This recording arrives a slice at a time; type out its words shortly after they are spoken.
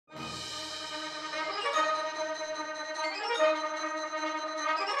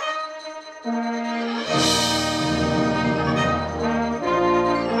So,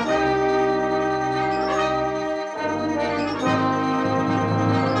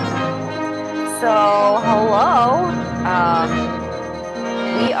 hello.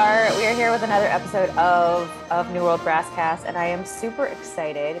 We are here with another episode of New World Brasscast, and I am super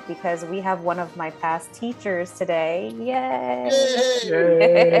excited because we have one of my past teachers today. Yay!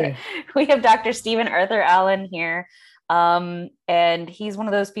 Yay. We have Dr. Stephen Arthur Allen here, and he's one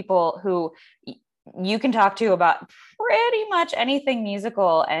of those people who you can talk to about pretty much anything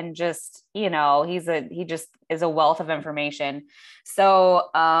musical, and just he just is a wealth of information. So,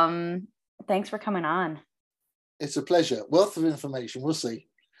 thanks for coming on. It's a pleasure. Wealth of information. We'll see.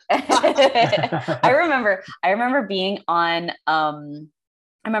 I remember being on I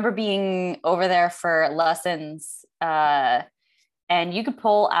remember being over there for lessons, and you could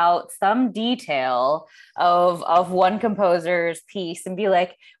pull out some detail of one composer's piece and be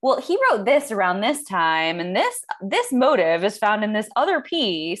like, well, he wrote this around this time, and this motive is found in this other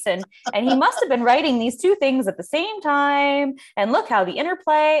piece, and he must have been writing these two things at the same time, and look how the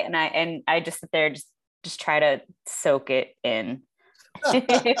interplay. And I just sit there, just try to soak it in. I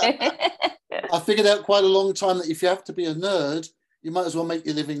figured out quite a long time that if you have to be a nerd, you might as well make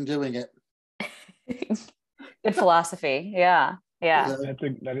your living doing it. Good philosophy. Yeah.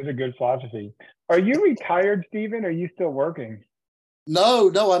 That is a good philosophy. Are you retired, Stephen? Are you still working? No,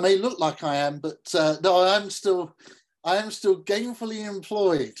 I may look like I am, but no, I am still gainfully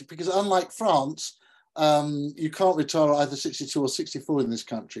employed, because unlike France, you can't retire at either 62 or 64 in this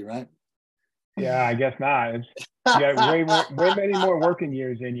country, right? Yeah, I guess not. You got way many more working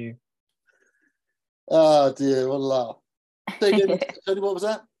years in you. Oh dear, what a laugh. Tony, what was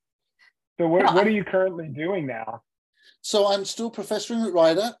that? So what are you currently doing now? So I'm still professoring at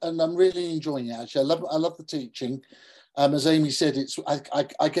Rider, and I'm really enjoying it. Actually, I love the teaching. As Amy said,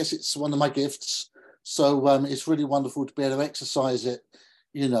 I guess it's one of my gifts. So it's really wonderful to be able to exercise it,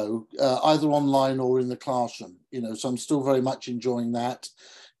 either online or in the classroom. So I'm still very much enjoying that.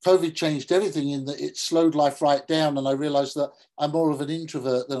 COVID changed everything in that it slowed life right down, and I realized that I'm more of an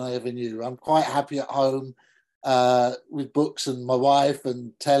introvert than I ever knew. I'm quite happy at home with books and my wife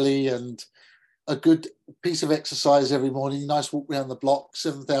and telly and a good piece of exercise every morning. Nice walk around the block,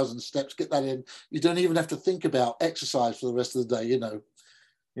 7,000 steps, get that in. You don't even have to think about exercise for the rest of the day,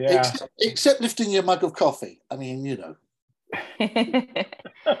 Yeah. Except lifting your mug of coffee. I mean,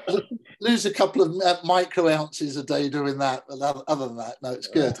 lose a couple of micro ounces a day doing that. Other than that, no, it's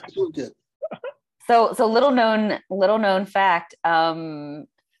good. It's all good. So little known fact.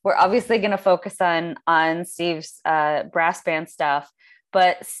 We're obviously going to focus on Steve's brass band stuff,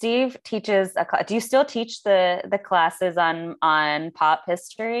 but Steve teaches do you still teach the classes on pop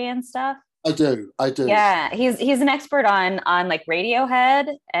history and stuff? I do. Yeah, he's an expert on like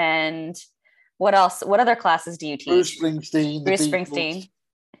Radiohead, and what else? What other classes do you teach? Bruce Springsteen.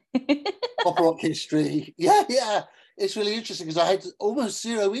 Pop rock history. Yeah. It's really interesting because I had almost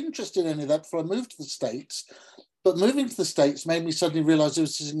zero interest in any of that before I moved to the States. But moving to the States made me suddenly realize there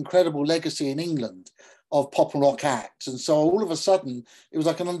was this incredible legacy in England of pop and rock acts. And so all of a sudden, it was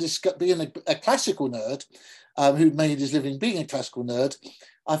like being a classical nerd who made his living being a classical nerd.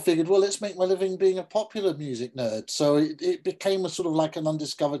 I figured, well, let's make my living being a popular music nerd. So it became a sort of like an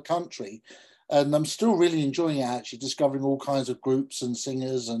undiscovered country. And I'm still really enjoying it, actually, discovering all kinds of groups and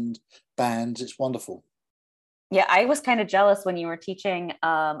singers and bands. It's wonderful. Yeah, I was kind of jealous when you were teaching,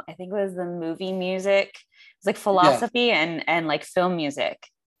 I think it was the movie music. It's like philosophy and like film music.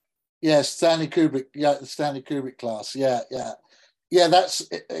 Yeah, Stanley Kubrick. Yeah, the Stanley Kubrick class. Yeah. That's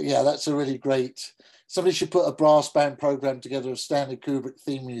a really great. Somebody should put a brass band program together of Stanley Kubrick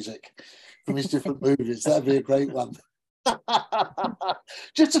theme music from his different movies. That'd be a great one.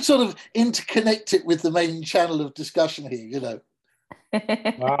 Just to sort of interconnect it with the main channel of discussion here,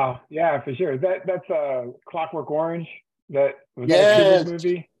 Wow, yeah, for sure. That's Clockwork Orange. That was that a Kubrick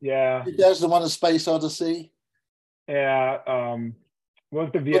movie. Yeah. 2001: A Space Odyssey. Yeah. What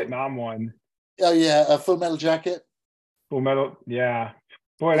was the Vietnam one? Oh yeah, Full Metal Jacket. Full Metal. Yeah.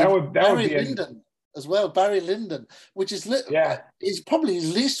 Boy, that would Barry be Lyndon as well. Barry Lyndon, which is is probably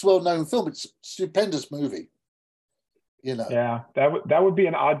his least well-known film. It's a stupendous movie. Yeah, that would be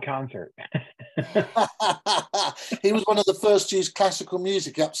an odd concert. He was one of the first to use classical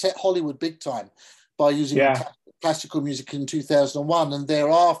music. He upset Hollywood big time by using classical music in 2001 and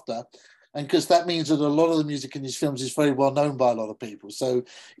thereafter. And because that means that a lot of the music in his films is very well known by a lot of people. So,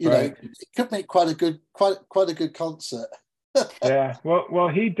 it could make quite a good concert. Yeah. Well,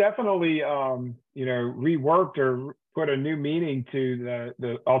 he definitely, reworked or put a new meaning to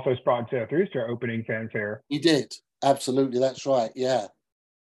the Also Sprach Zarathustra opening fanfare. He did. Absolutely. That's right. Yeah.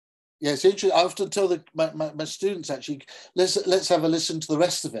 Yeah, it's interesting. I often tell my students, actually, let's have a listen to the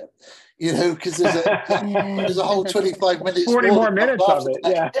rest of it, because there's a whole 25 minutes 40 more that minutes comes of it.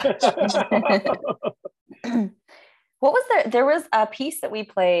 after Yeah. What was there? There was a piece that we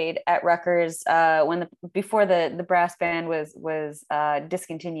played at Rutgers before the brass band was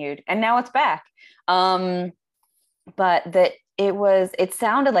discontinued, and now it's back. But it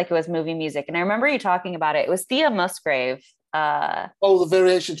sounded like it was movie music, and I remember you talking about it. It was Thea Musgrave. the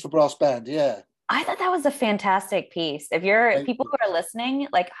Variations for Brass Band. Yeah. I thought that was a fantastic piece. If people who are listening,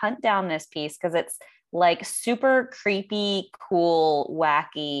 like, hunt down this piece, because it's like super creepy, cool,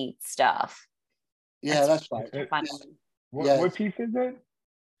 wacky stuff. Yeah, that's right. What piece is it?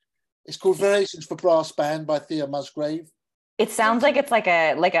 It's called Variations for Brass Band by Thea Musgrave. It sounds like it's like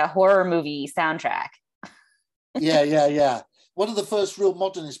a horror movie soundtrack. Yeah. One of the first real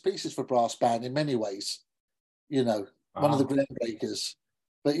modernist pieces for brass band in many ways. One of the groundbreakers.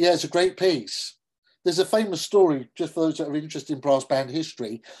 But yeah, it's a great piece. There's a famous story, just for those that are interested in brass band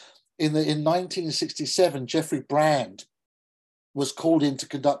history. In 1967, Geoffrey Brand was called in to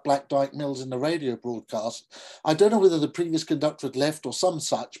conduct Black Dyke Mills in the radio broadcast. I don't know whether the previous conductor had left or some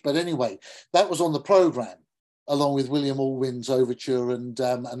such, but anyway, that was on the programme, along with William Allwyn's overture and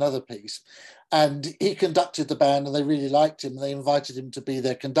another piece. And he conducted the band, and they really liked him. And they invited him to be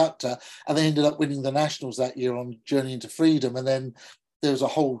their conductor, and they ended up winning the Nationals that year on Journey into Freedom. And then there was a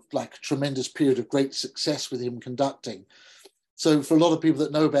whole tremendous period of great success with him conducting. So for a lot of people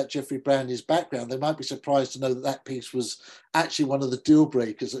that know about Geoffrey Brandy's background, they might be surprised to know that piece was actually one of the deal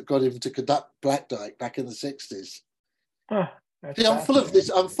breakers that got him to conduct Black Dyke back in the 60s. I'm full of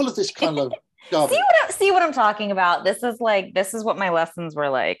this kind of garbage. See what I'm talking about? This is what my lessons were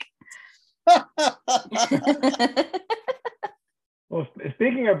like. Well,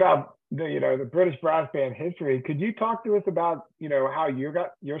 speaking about the British brass band history, could you talk to us about how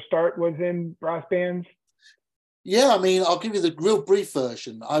your start was in brass bands? Yeah, I mean, I'll give you the real brief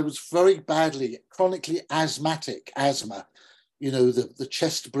version. I was very badly, chronically asthmatic, asthma, the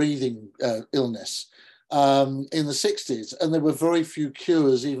chest breathing illness in the 60s. And there were very few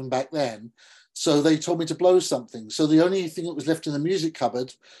cures even back then. So they told me to blow something. So the only thing that was left in the music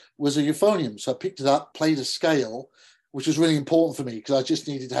cupboard was a euphonium. So I picked it up, played a scale, which was really important for me because I just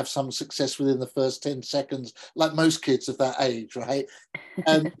needed to have some success within the first 10 seconds, like most kids of that age, right?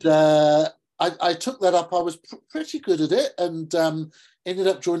 And I took that up. I was pretty good at it, and ended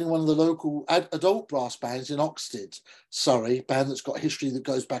up joining one of the local adult brass bands in Oxted, Surrey, band that's got history that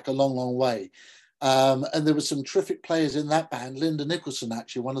goes back a long, long way. And there were some terrific players in that band. Linda Nicholson,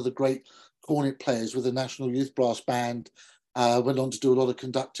 actually, one of the great cornet players with the National Youth Brass Band, went on to do a lot of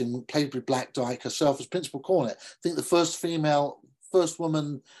conducting, played with Black Dyke herself as principal cornet. I think the first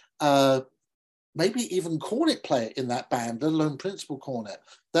woman, maybe even cornet player in that band, let alone principal cornet.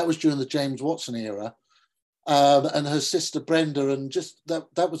 That was during the James Watson era. And her sister Brenda, and just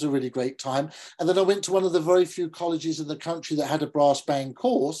that was a really great time. And then I went to one of the very few colleges in the country that had a brass band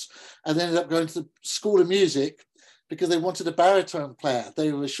course, and ended up going to the School of Music because they wanted a baritone player.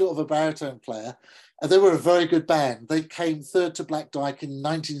 They were short of a baritone player, and they were a very good band. They came third to Black Dyke in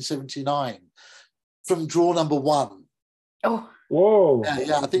 1979 from draw number 1. Oh, whoa!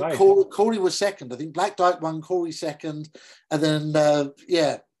 Yeah. I think nice. Corey was second. I think Black Dyke won, Corey second, and then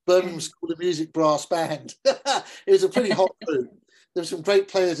Birmingham School of Music brass band. It was a pretty hot group. There were some great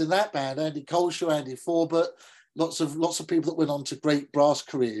players in that band: Andy Colshaw, Andy Forbert, lots of people that went on to great brass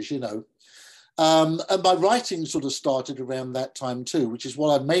careers, And my writing sort of started around that time too, which is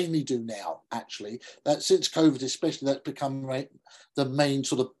what I mainly do now. Actually, that since COVID, especially, that's become the main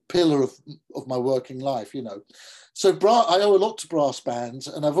sort of pillar of my working life. So I owe a lot to brass bands,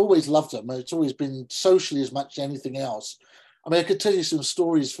 and I've always loved them. It's always been socially as much as anything else. I mean, I could tell you some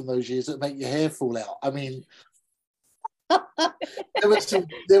stories from those years that make your hair fall out. I mean, there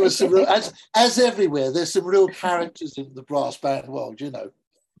was some real, as everywhere, there's some real characters in the brass band world,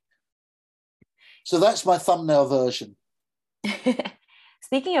 So that's my thumbnail version.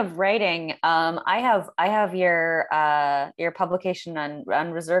 Speaking of writing, I have your publication on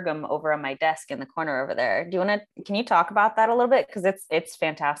Resurgam over on my desk in the corner over there. Can you talk about that a little bit? Because it's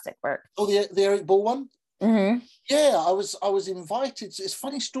fantastic work. Oh, the Eric Ball one? Mm-hmm. Yeah, I was invited. It's a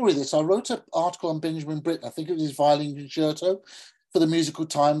funny story, this. I wrote an article on Benjamin Britten. I think it was his violin concerto for the Musical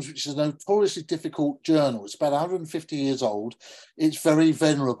Times, which is a notoriously difficult journal. It's about 150 years old. It's very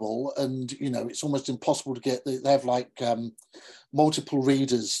venerable, and it's almost impossible to get. They have multiple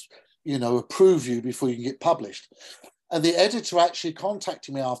readers, approve you before you can get published. And the editor actually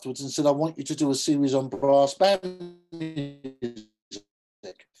contacted me afterwards and said, "I want you to do a series on brass band music."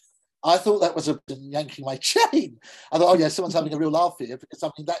 I thought that was a yanking my chain. I thought, oh yeah, someone's having a real laugh here, because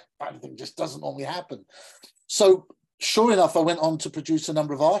I mean, that kind of thing just doesn't normally happen. So sure enough, I went on to produce a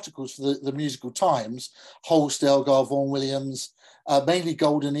number of articles for the Musical Times, Holst, Elgar, Vaughan Williams, mainly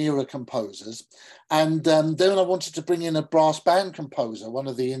golden era composers. And then I wanted to bring in a brass band composer, one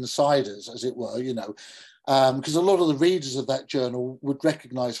of the insiders, as it were, you know, because a lot of the readers of that journal would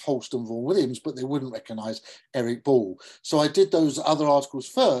recognize Holst and Vaughan Williams, but they wouldn't recognize Eric Ball. So I did those other articles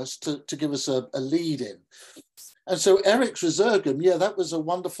first to give us a lead in. And so Eric's Resurgam, yeah, that was a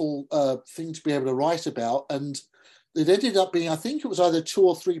wonderful thing to be able to write about. And it ended up being, I think it was either 2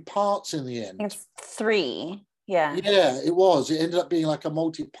 or 3 parts in the end. It's 3. Yeah. Yeah, it was. It ended up being like a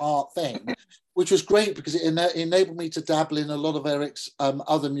multi-part thing, which was great because it enabled me to dabble in a lot of Eric's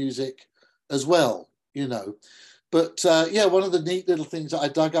other music as well, you know. But yeah, one of the neat little things that I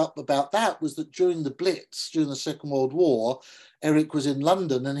dug up about that was that during the Blitz, during the Second World War, Eric was in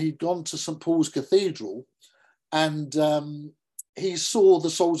London and he'd gone to St. Paul's Cathedral, and he saw "The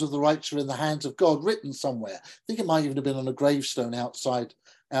Souls of the Righteous are in the Hands of God" written somewhere. I think it might even have been on a gravestone outside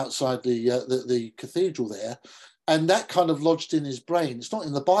the cathedral there. And that kind of lodged in his brain. It's not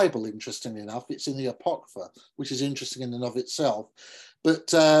in the Bible, interestingly enough. It's in the Apocrypha, which is interesting in and of itself. But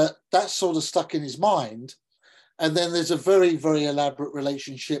that sort of stuck in his mind. And then there's a very, very elaborate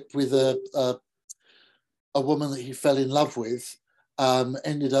relationship with a woman that he fell in love with.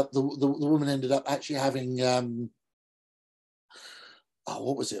 The woman ended up actually having,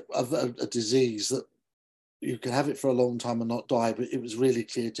 what was it? A disease that you could have it for a long time and not die, but it was really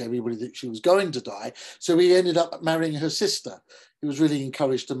clear to everybody that she was going to die. So he ended up marrying her sister. He was really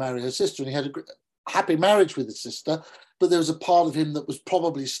encouraged to marry her sister, and he had a happy marriage with his sister, but there was a part of him that was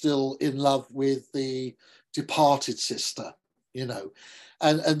probably still in love with the departed sister, you know.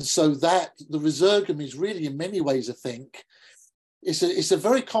 And so that, the Resurgam is really, in many ways, I think, it's a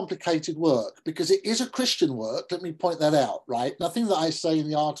very complicated work because it is a Christian work. Let me point that out, right? Nothing that I say in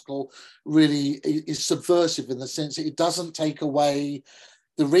the article really is subversive in the sense that it doesn't take away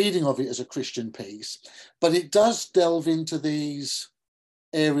the reading of it as a Christian piece, but it does delve into these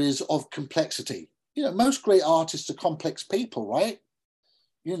areas of complexity. You know, most great artists are complex people, right?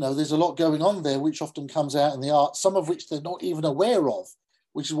 You know, there's a lot going on there, which often comes out in the art, some of which they're not even aware of,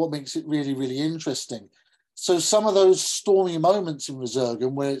 which is what makes it really, really interesting. So some of those stormy moments in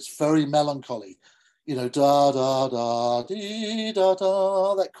Resurgam where it's very melancholy, you know, da, da, da, dee, da,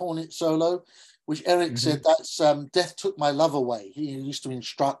 da, that cornet solo, which Eric said that's Death Took My Love Away. He used to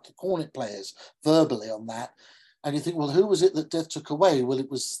instruct the cornet players verbally on that. And you think, well, who was it that Death took away? Well,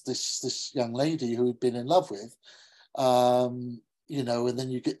 it was this young lady who he'd been in love with, you know, and then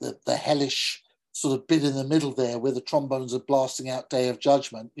you get the hellish sort of bit in the middle there where the trombones are blasting out Day of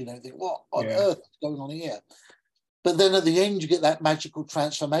Judgment. You know, you think, what on earth is going on here? But then at the end, you get that magical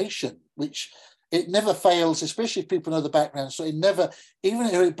transformation, which it never fails, especially if people know the background. So it never, even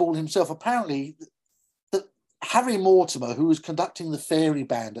Eric Ball himself, apparently, Harry Mortimer, who was conducting the Fairy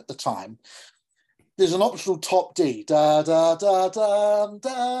Band at the time, there's an optional top D, da, da, da, da,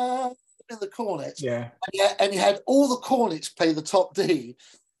 da, in the cornets. Yeah. And he had all the cornets play the top D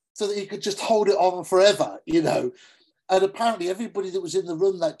so that he could just hold it on forever, you know. And apparently everybody that was in the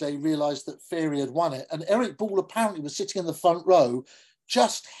room that day realised that Fairy had won it. And Eric Ball apparently was sitting in the front row,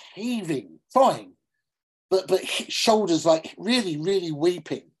 just heaving, crying, but shoulders like really, really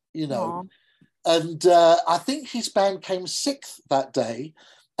weeping, you know. Aww. And I think his band came 6th that day.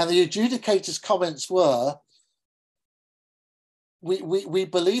 And the adjudicator's comments were, we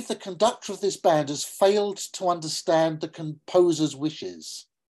believe the conductor of this band has failed to understand the composer's wishes.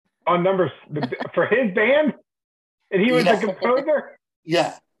 On numbers for his band? And he was the composer?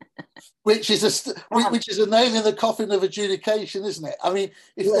 Yeah. Which is a nail in the coffin of adjudication, isn't it? I mean,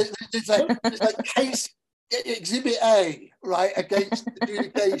 it's like case exhibit A, right, against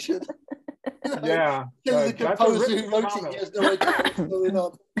adjudication. You know, yeah. The composer who wrote it has no idea what's going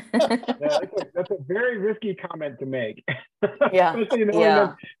on. Yeah, that's a very risky comment to make. Yeah. Especially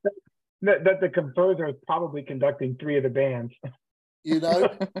knowing that the composer is probably conducting 3 of the bands. You know?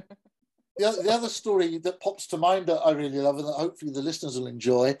 The other story that pops to mind that I really love and that hopefully the listeners will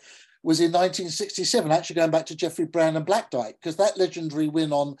enjoy was in 1967, actually going back to Jeffrey Brown and Black Dyke, because that legendary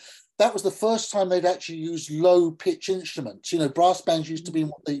win on, that was the first time they'd actually used low pitch instruments. You know, brass bands used to be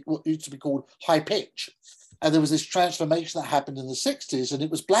what used to be called high pitch. And there was this transformation that happened in the 60s, and it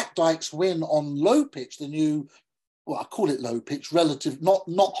was Black Dyke's win on low pitch, the new, well, I call it low pitch, relative, not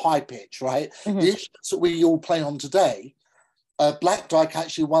high pitch, right? The instruments that we all play on today. Black Dyke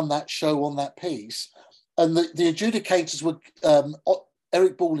actually won that show on that piece. And the adjudicators were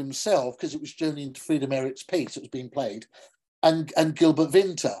Eric Ball himself, because it was Journey into Freedom, Eric's piece that was being played, and Gilbert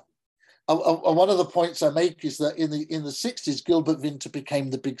Vinter. one of the points I make is that in the 60s, Gilbert Vinter became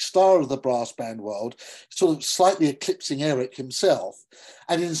the big star of the brass band world, sort of slightly eclipsing Eric himself.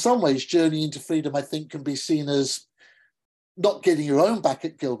 And in some ways, Journey into Freedom, I think, can be seen as not getting your own back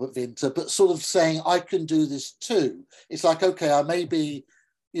at Gilbert Vinter, but sort of saying, I can do this too. It's like, okay, I may be,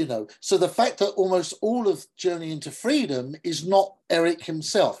 you know, so the fact that almost all of Journey into Freedom is not Eric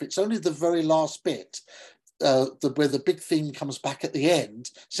himself. It's only the very last bit. Where the big theme comes back at the end,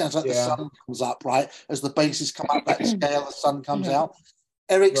 sounds like the sun comes up, right? As the basses come up that scale, the sun comes out.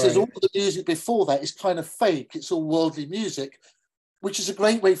 Eric says all the music before that is kind of fake. It's all worldly music, which is a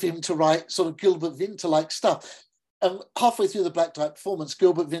great way for him to write sort of Gilbert Vinter-like stuff. And halfway through the Black Tie performance,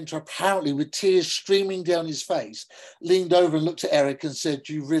 Gilbert Vinter, apparently with tears streaming down his face, leaned over and looked at Eric and said,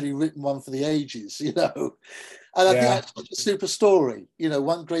 "You've really written one for the ages," you know. And I think that's a super story, you know,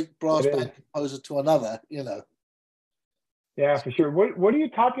 one great brass band composer to another, you know. Yeah, for sure. What are you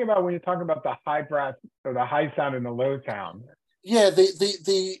talking about when you're talking about the high brass or the high sound and the low sound? Yeah,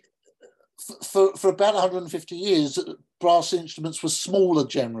 for about 150 years, brass instruments were smaller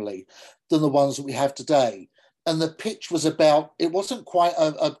generally than the ones that we have today. And the pitch was about, it wasn't quite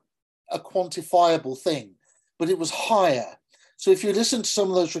a quantifiable thing, but it was higher. So if you listen to some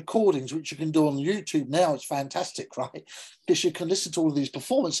of those recordings, which you can do on YouTube now, it's fantastic, right? Because you can listen to all of these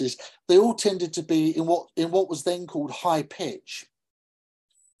performances. They all tended to be in what was then called high pitch.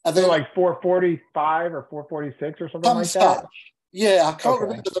 And then, so like 445 or 446 or something like that? Yeah, I can't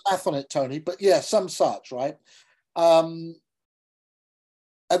remember the math on it, Tony, but yeah, some such, right? And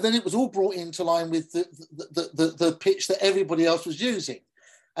then it was all brought into line with the pitch that everybody else was using.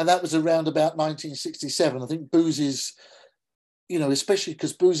 And that was around about 1967. I think Boosey's, you know, especially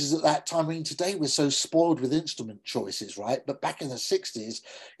because Boosey's at that time, I mean, today we're so spoiled with instrument choices, right? But back in the 60s,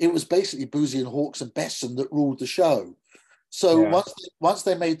 it was basically Boosey and Hawkes and Besson that ruled the show. So once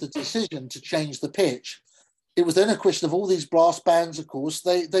they made the decision to change the pitch, it was then a question of all these brass bands, of course,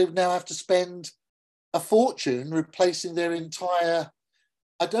 they now have to spend a fortune replacing their entire...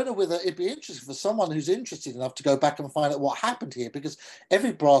 I don't know whether it'd be interesting for someone who's interested enough to go back and find out what happened here, because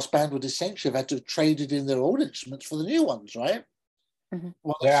every brass band would essentially have had to have traded in their old instruments for the new ones, right? Mm-hmm.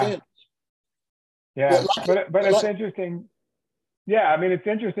 Well, but it's interesting. Yeah, I mean, it's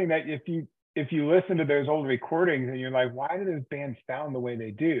interesting that if you listen to those old recordings and you're like, why do those bands sound the way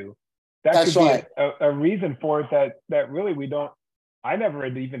they do? That could be a reason for it that really I never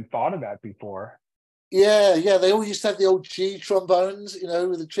had even thought of that before. Yeah, they all used to have the old G trombones, you know,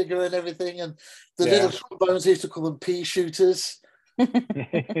 with the trigger and everything, and the little trombones, they used to call them pea shooters.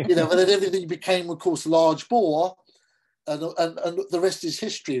 You know, but then everything became, of course, large bore, and the rest is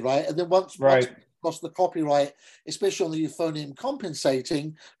history, right? And then once we lost the copyright, especially on the euphonium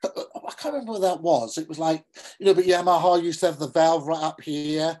compensating, I can't remember what that was. It was like, you know, but Yamaha used to have the valve right up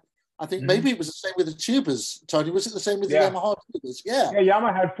here. I think maybe it was the same with the tubas, Tony. Was it the same with the Yamaha tubas? Yeah,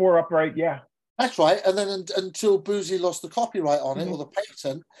 Yamaha had 4 upright, That's right. And then until Boosey lost the copyright on it, or the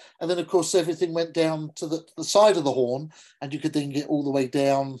patent, and then, of course, everything went down to the side of the horn, and you could then get all the way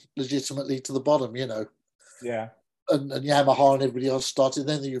down legitimately to the bottom, you know. Yeah. And Yamaha and everybody else started.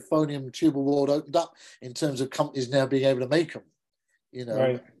 Then the euphonium tuba world opened up in terms of companies now being able to make them, you know.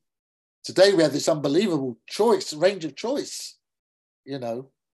 Right. Today we have this unbelievable range of choice, you know.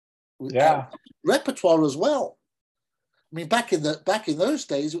 Repertoire as well. I mean, back in those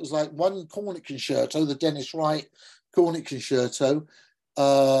days, it was like one cornet concerto, the Dennis Wright cornet concerto,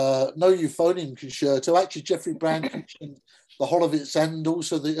 no euphonium concerto. Actually, Jeffrey Brand commissioned the Holovitz and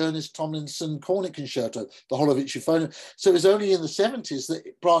also the Ernest Tomlinson cornet concerto, the Holovitz euphonium. So it was only in the 70s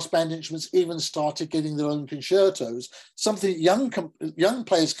that brass band instruments even started getting their own concertos, something young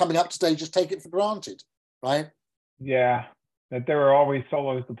players coming up today just take it for granted, right? Yeah, that there were always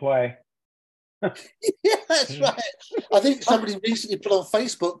solos to play. Yeah, that's right. I think somebody recently put on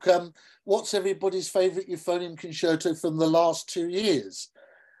Facebook, what's everybody's favourite euphonium concerto from the last 2 years?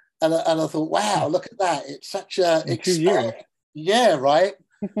 And I thought, wow, look at that. It's such a... 2 years. Yeah, right.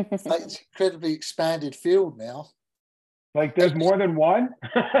 It's like it's incredibly expanded field now. Like there's more than one?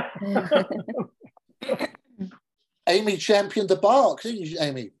 Amy championed the Bach, didn't you,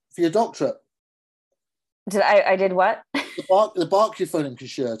 Amy, for your doctorate? I did what? The Bach euphonium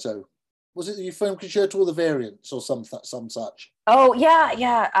concerto. Was it the euphonium concerto or the variants or some such? Oh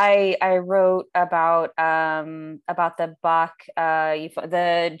yeah. I wrote about the Bach,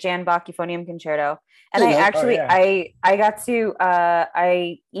 the Jan Bach euphonium concerto, and I got to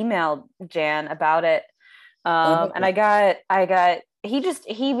I emailed Jan about it, and I got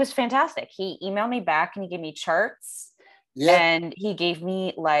he was fantastic. He emailed me back and he gave me charts. Yeah. And he gave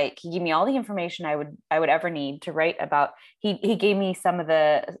me all the information I would ever need to write about. He gave me some of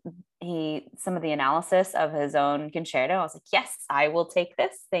the some of the analysis of his own concerto. I was like, yes, I will take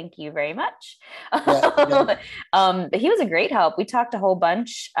this. Thank you very much. Yeah. But he was a great help. We talked a whole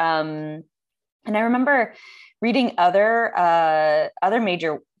bunch. And I remember reading other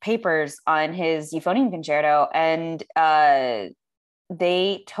major papers on his euphonium concerto, and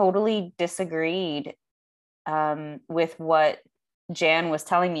they totally disagreed with what Jan was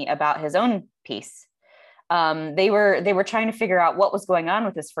telling me about his own piece. They were trying to figure out what was going on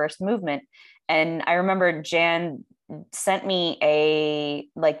with his first movement. And I remember Jan sent me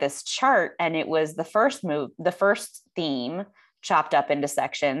this chart, and it was the first theme chopped up into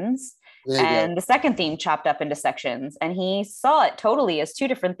sections, and the second theme chopped up into sections. And he saw it totally as two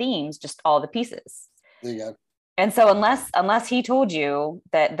different themes, just all the pieces. There you go. And so unless he told you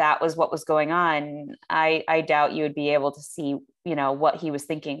that was what was going on, I doubt you would be able to see, what he was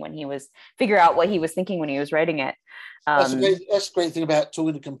thinking when he was writing it. That's a great thing about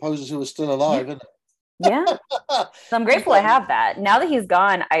talking to composers who are still alive, isn't it? Yeah. So I'm grateful I have that. Now that he's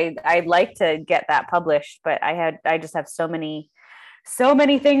gone, I'd like to get that published, but I just have so many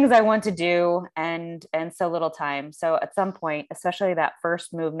things I want to do and so little time. So at some point, especially that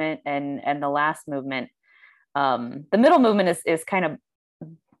first movement and the last movement, the middle movement is kind of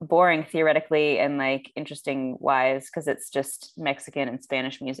boring theoretically and like interesting wise, because it's just Mexican and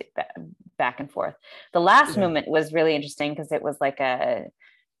Spanish music back and forth. The last movement was really interesting because it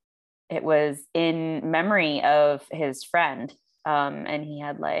was in memory of his friend, and he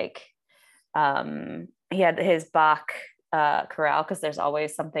had his Bach chorale, because there's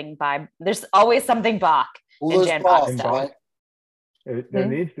always something Bach in Jan Bach stuff. Right? There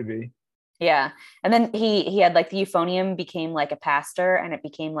needs to be. Yeah. And then he had the euphonium became like a pastor, and it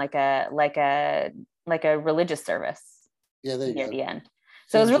became like a religious service. Yeah, there you go. At the end.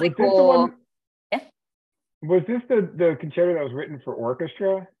 So it was really cool. Was this the concerto that was written for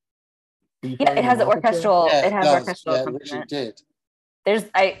orchestra? Yeah, it has an orchestral. Yeah, it has orchestral accompaniment. Did. There's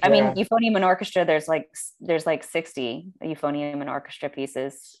I mean, euphonium and orchestra. There's 60 euphonium and orchestra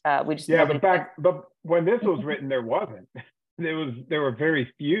pieces. But when this was written, there wasn't. There were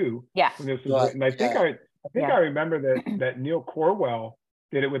very few. Yeah. When this was written, I think I remember that Neil Corwell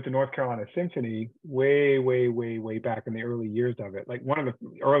did it with the North Carolina Symphony way back in the early years of it, like one of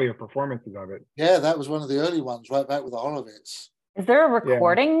the earlier performances of it. Yeah, that was one of the early ones, right back with the Horovitz. Is there a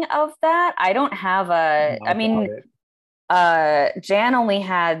recording of that? I don't have a. I mean, Jan only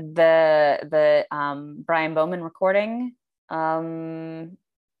had the Brian Bowman recording, and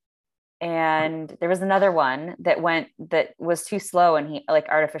there was another one that was too slow, and he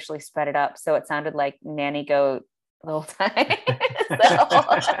artificially sped it up, so it sounded like Nanny Goat the whole time.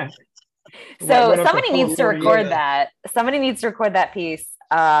 So somebody needs to record that. Somebody needs to record that piece.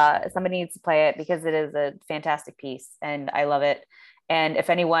 Somebody needs to play it, because it is a fantastic piece and I love it. And if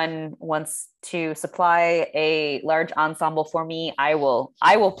anyone wants to supply a large ensemble for me, I will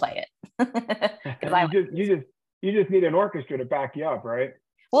play it. You just need an orchestra to back you up, right?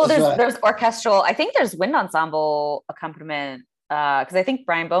 Well, there's orchestral. I think there's wind ensemble accompaniment, because I think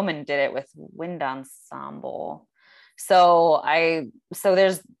Brian Bowman did it with wind ensemble. So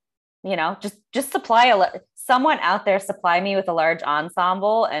there's, just supply someone out there, supply me with a large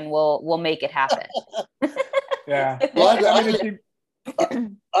ensemble, and we'll make it happen. Yeah. Well,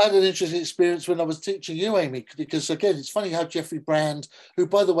 I had an interesting experience when I was teaching you, Amy, because again, it's funny how Jeffrey Brand, who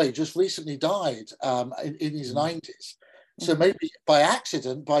by the way just recently died in his 90s. So maybe by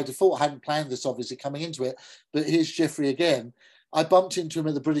accident, by default, I hadn't planned this obviously coming into it, but here's Jeffrey again. I bumped into him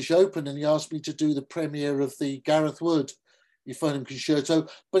at the British Open, and he asked me to do the premiere of the Gareth Wood Euphonium Concerto,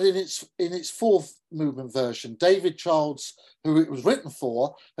 but in its fourth movement version. David Childs, who it was written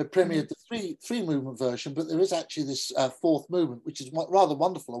for, had premiered the three movement version, but there is actually this fourth movement, which is rather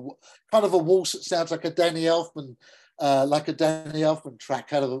wonderful. Kind of a waltz that sounds like a Danny Elfman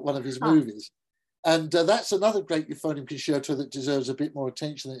track out of one of his movies. And that's another great euphonium concerto that deserves a bit more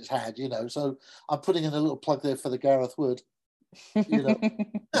attention than it's had, So I'm putting in a little plug there for the Gareth Wood.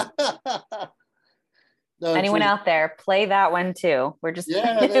 No, anyone out there, play that one too. This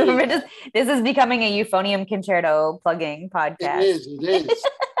is becoming a euphonium concerto plugging podcast. It is.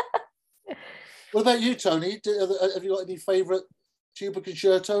 What about you, Tony? Have you got any favorite tuba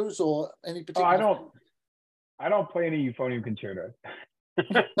concertos or any particular? I don't play any euphonium concertos.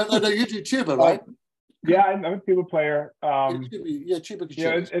 No, you do tuba, right? Yeah, I'm a tuba player. Tuba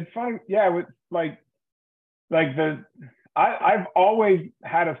concertos. It's fun. Yeah, with I've always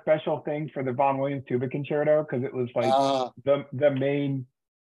had a special thing for the Vaughan Williams Tuba Concerto, because it was the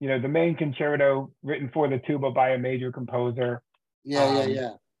main concerto written for the tuba by a major composer.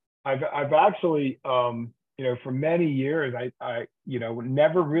 Yeah. I've actually for many years, I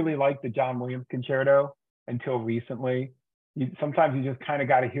never really liked the John Williams concerto until recently. Sometimes you just kind of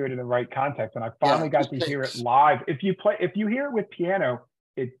got to hear it in the right context. And I finally got to hear it live. If you hear it with piano,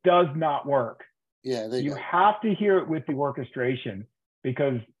 it does not work. Yeah, you have to hear it with the orchestration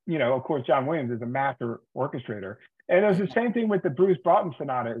because, of course, John Williams is a master orchestrator. And there's the same thing with the Bruce Broughton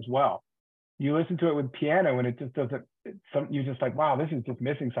Sonata as well. You listen to it with piano and it just doesn't, you're just like, wow, this is just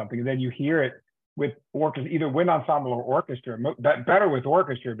missing something. And then you hear it with orchestra, either wind ensemble or orchestra, better with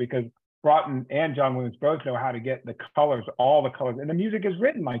orchestra because Broughton and John Williams both know how to get the colors, all the colors. And the music is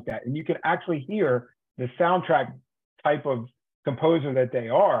written like that. And you can actually hear the soundtrack type of composer that they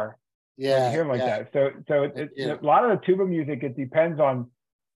are. Yeah. You hear them like that. So a lot of the tuba music, it depends on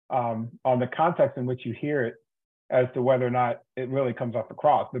the context in which you hear it as to whether or not it really comes off the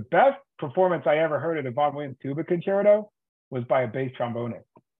cross. The best performance I ever heard of the Vaughan Williams tuba concerto was by a bass trombonist.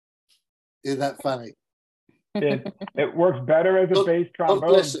 Isn't that funny? It works better as a bass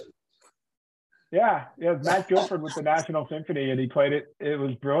trombone. Yeah, Matt Guilford with the National Symphony, and he played it. It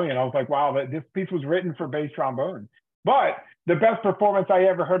was brilliant. I was like, wow, this piece was written for bass trombone. But the best performance I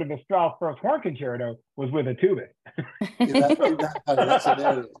ever heard of the Strauss First Horn Concerto was with a tuba. That's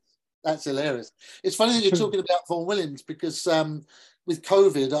hilarious. That's hilarious. It's funny that you're talking about Vaughan Williams because with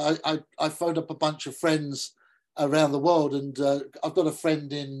COVID, I phoned up a bunch of friends around the world, and I've got a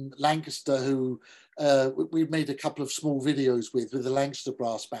friend in Lancaster who we made a couple of small videos with the Lancaster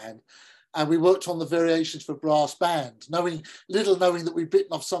Brass Band. And we worked on the variations for brass band, knowing that we'd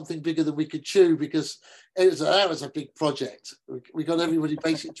bitten off something bigger than we could chew because that was a big project. We got everybody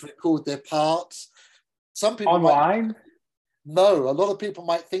basically to record their parts. Some people online. No, a lot of people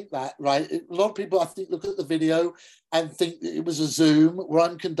might think that, right? A lot of people, I think, look at the video and think that it was a Zoom where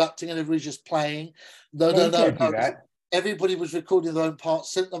I'm conducting and everybody's just playing. No. Everybody was recording their own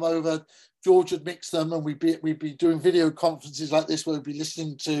parts, sent them over. George would mix them, and we'd be doing video conferences like this where we'd be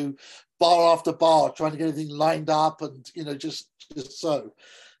listening to bar after bar, trying to get everything lined up, and just so.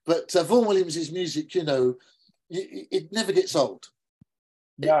 But Vaughan Williams's music, it never gets old.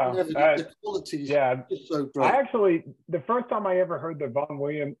 No, the quality is so great. The first time I ever heard the Vaughan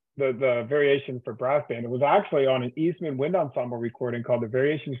Williams, the variation for brass band, it was actually on an Eastman Wind Ensemble recording called the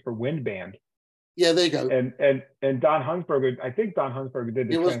Variations for Wind Band. Yeah, there you go. And Don Hunsberger, I think Don Hunsberger did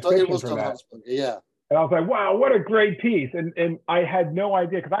the transcription it was for Don that. Hunsberger, yeah. And I was like, wow, what a great piece. And I had no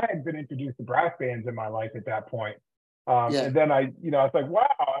idea because I hadn't been introduced to brass bands in my life at that point. And then I was like, wow,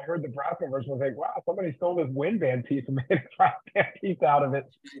 I heard the brass band version. I was like, wow, somebody stole this wind band piece and made a brass band piece out of it.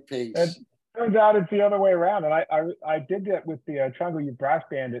 And it turns out it's the other way around. And I did that with the Triangle Youth Brass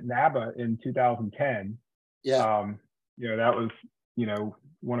Band at NABA in 2010. Yeah. That was,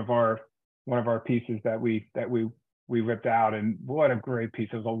 one of our pieces that we ripped out, and what a great piece.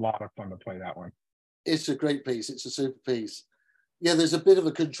 It was a lot of fun to play that one. It's a great piece. It's a super piece. Yeah, there's a bit of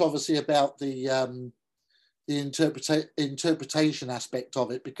a controversy about the interpretation aspect of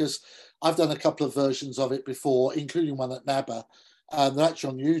it because I've done a couple of versions of it before, including one at NABA. They're actually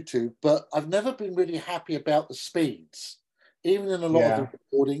on YouTube, but I've never been really happy about the speeds, even in a lot of the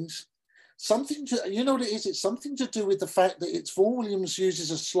recordings. Something to, what it is? It's something to do with the fact that Vaughan Williams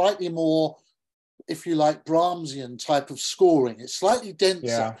uses a slightly more, if you like, Brahmsian type of scoring. It's slightly denser.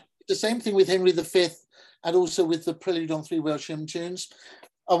 Yeah. The same thing with Henry V and also with the Prelude on Three Welsh Hymn Tunes.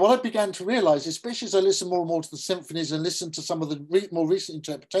 And what I began to realise, especially as I listen more and more to the symphonies and listen to some of the more recent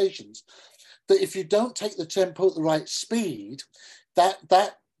interpretations, that if you don't take the tempo at the right speed, that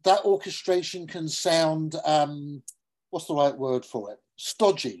orchestration can sound, what's the right word for it?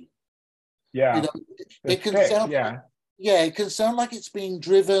 Stodgy. Yeah. It can sound. It can sound like it's being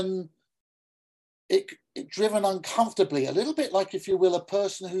driven. It driven uncomfortably, a little bit like, if you will, a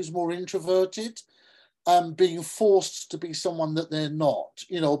person who's more introverted, being forced to be someone that they're not.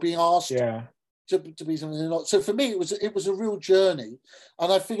 Being asked to be something they're not. So for me, it was a real journey,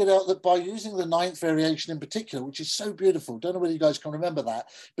 and I figured out that by using the ninth variation in particular, which is so beautiful. Don't know whether you guys can remember that,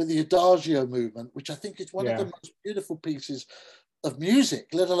 but the Adagio movement, which I think is one of the most beautiful pieces of music,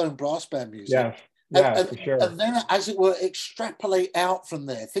 let alone brass band music. For sure. And then, as it were, extrapolate out from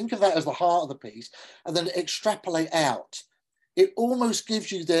there. Think of that as the heart of the piece, and then extrapolate out. It almost gives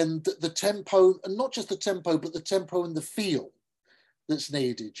you then the tempo, and not just the tempo, but the tempo and the feel that's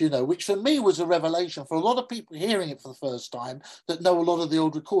needed, which for me was a revelation. For a lot of people hearing it for the first time that know a lot of the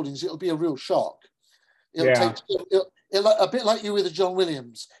old recordings, it'll be a real shock. It'll a bit like you with the John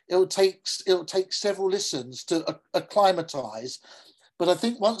Williams. It'll take several listens to acclimatise. But I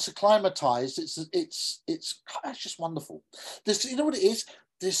think once acclimatized, it's just wonderful. You know what it is?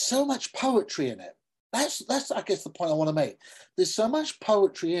 There's so much poetry in it. That's I guess the point I want to make. There's so much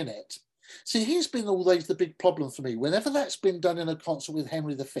poetry in it See, here's been always the big problem for me. Whenever that's been done in a concert with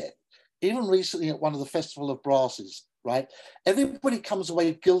Henry V, even recently at one of the Festival of Brasses, right? Everybody comes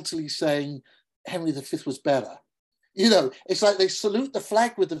away guiltily saying Henry V was better. You know, it's like they salute the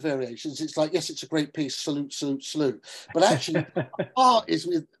flag with the variations. It's like, yes, it's a great piece, salute, salute, salute. But actually, the heart is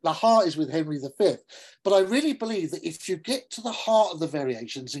with Henry V. But I really believe that if you get to the heart of the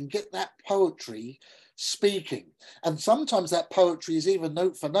variations and get that poetry speaking, and sometimes that poetry is even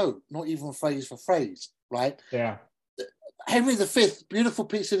note for note, not even phrase for phrase, right? Yeah. Henry V, beautiful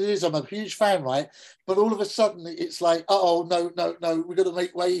piece it is. I'm a huge fan, right? But all of a sudden, it's like, oh no, we've got to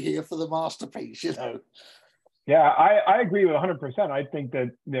make way here for the masterpiece, you know. Yeah, I agree with 100%. I think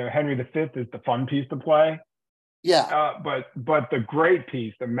that Henry V is the fun piece to play. Yeah. But the great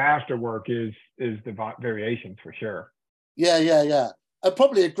piece, the masterwork, is the variations for sure. Yeah. And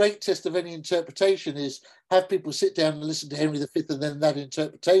probably a great test of any interpretation is have people sit down and listen to Henry V and then that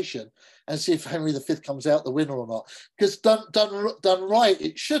interpretation and see if Henry V comes out the winner or not. Because done right,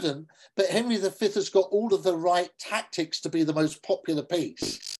 it shouldn't. But Henry V has got all of the right tactics to be the most popular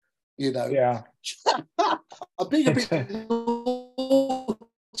piece. You know. Yeah. I'm being a bit.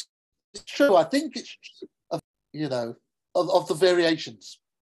 It's true. I think it's, you know, of the variations.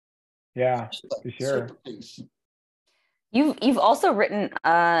 Yeah, for sure. You've also written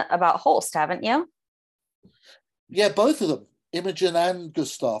about Holst, haven't you? Yeah, both of them, Imogen and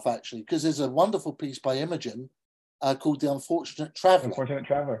Gustav, actually, because there's a wonderful piece by Imogen called "The Unfortunate Traveler." Unfortunate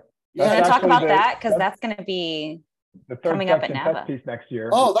Traveler. You're going to talk about that because that's going to be the third coming up at section NAVA piece next year.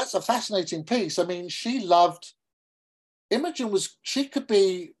 Oh, that's a fascinating piece. I mean, Imogen she could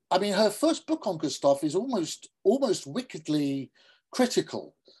be. I mean, her first book on Gustav is almost wickedly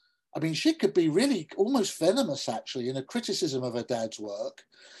critical. I mean, she could be really almost venomous, actually, in a criticism of her dad's work.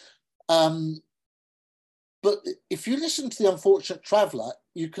 But if you listen to The Unfortunate Traveller,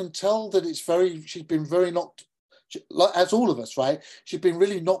 you can tell that she's been very knocked, as all of us, right? She's been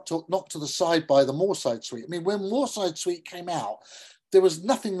really knocked to the side by the Moorside Suite. I mean, when Moorside Suite came out, there was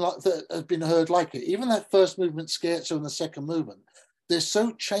nothing like that had been heard like it. Even that first movement, Scherzo, and the second movement, they're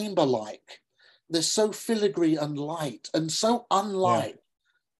so chamber-like, they're so filigree and light, and so unlike. Yeah.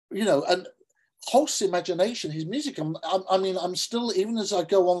 You know, and Holst's imagination, his music, I'm still, even as I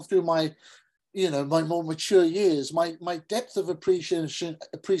go on through my more mature years, my depth of appreciation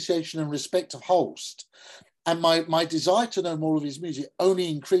and respect of Holst and my desire to know more of his music only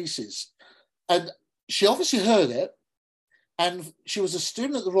increases. And she obviously heard it, and she was a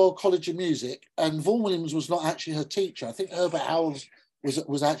student at the Royal College of Music, and Vaughan Williams was not actually her teacher. I think Herbert Howells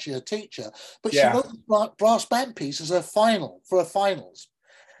was actually her teacher, but she wrote the brass band piece as her finals.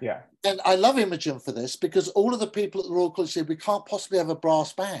 Yeah. And I love Imogen for this, because all of the people at the Royal College said, we can't possibly have a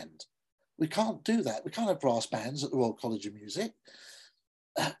brass band. We can't do that. We can't have brass bands at the Royal College of Music.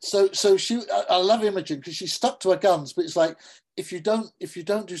 So I love Imogen because she stuck to her guns, but it's like, if you don't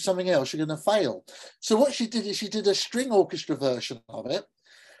do something else, you're going to fail. So what she did is she did a string orchestra version of it.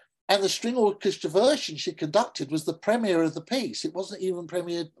 And the string orchestra version she conducted was the premiere of the piece. It wasn't even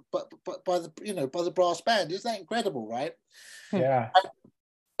premiered by the brass band. Isn't that incredible, right? Yeah.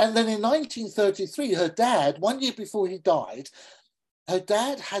 And then in 1933, her dad, 1 year before he died, her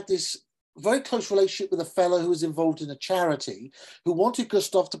dad had this very close relationship with a fellow who was involved in a charity who wanted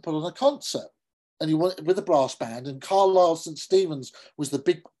Gustav to put on a concert, and he wanted with a brass band. And Carlisle St. Stephen's was the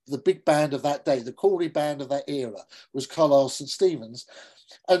big band of that day. The Corey band of that era was Carlisle St. Stephen's,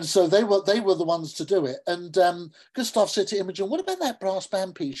 and so they were the ones to do it. And Gustav said to Imogen, "What about that brass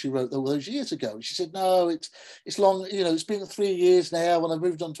band piece you wrote those years ago?" And she said, "No, it's long. You know, it's been 3 years now, when I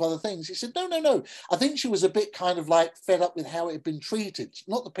moved on to other things." He said, "No. I think she was a bit kind of like fed up with how it had been treated,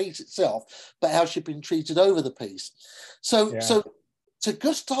 not the piece itself, but how she'd been treated over the piece." So to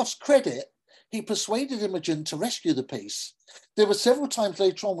Gustav's credit, he persuaded Imogen to rescue the piece. There were several times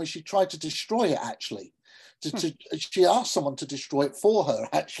later on where she tried to destroy it, actually. She asked someone to destroy it for her,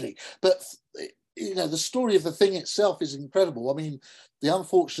 actually. But, you know, the story of the thing itself is incredible. I mean, The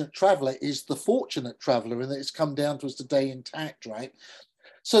Unfortunate Traveller is the fortunate traveller, in that it's come down to us today intact, right?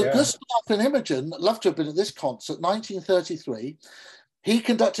 So Gustav and Imogen love to have been at this concert, 1933. He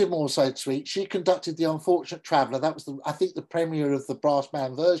conducted Moorside Suite. She conducted The Unfortunate Traveller. That was, I think, the premiere of the brass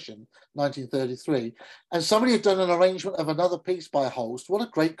band version, 1933. And somebody had done an arrangement of another piece by Holst. What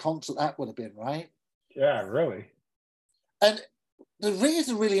a great concert that would have been, right? Yeah, really. And there is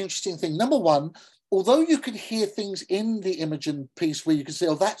a really interesting thing. Number one, although you could hear things in the Imogen piece where you could say,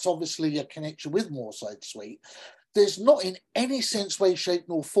 oh, that's obviously a connection with Moorside Suite, there's not in any sense, way, shape,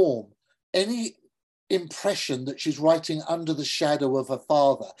 nor form any impression that she's writing under the shadow of her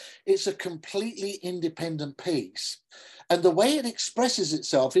father. It's a completely independent piece. And the way it expresses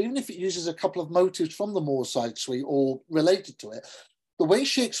itself, even if it uses a couple of motives from the Moorside Suite or related to it, the way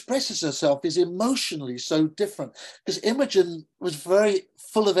she expresses herself is emotionally so different. Because Imogen was very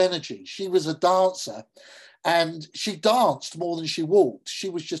full of energy. She was a dancer, and she danced more than she walked. She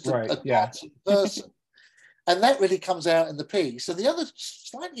was just a dancing person. And that really comes out in the piece. And the other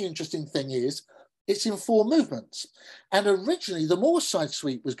slightly interesting thing is it's in 4 movements. And originally the Moorside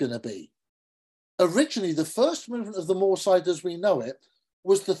Suite was going to be. Originally, the first movement of the Moorside as we know it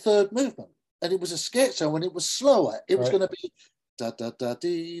was the 3rd movement. And it was a scherzo, and it was slower. It was going to be da da da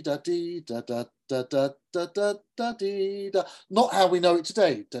dee da dee da da da da da da da dee da. Not how we know it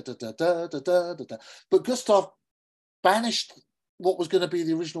today. Da da da da da da da. But Gustav banished what was going to be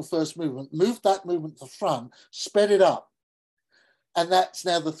the original first movement, moved that movement to the front, sped it up. And that's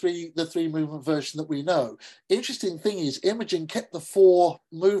now the three movement version that we know. Interesting thing is Imogen kept the 4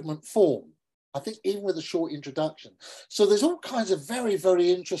 movement form, I think, even with a short introduction. So there's all kinds of very, very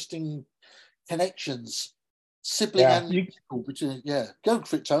interesting connections, sibling and musical between, go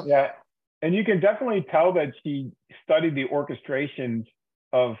Crypto. Yeah, and you can definitely tell that she studied the orchestrations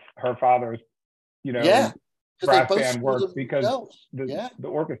of her father's, brass band work, because the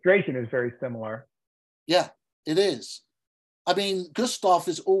orchestration is very similar. Yeah, it is. I mean, Gustav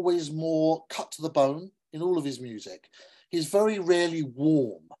is always more cut to the bone in all of his music. He's very rarely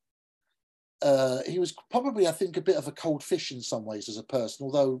warm. He was probably, I think, a bit of a cold fish in some ways as a person,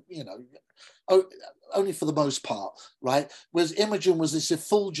 although, only for the most part, right? Whereas Imogen was this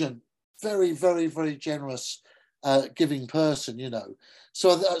effulgent, very, very, very generous, giving person,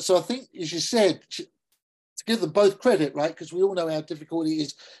 So I think, as you said, to give them both credit, right? Because we all know how difficult it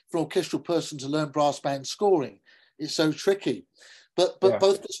is for an orchestral person to learn brass band scoring. It's so tricky. But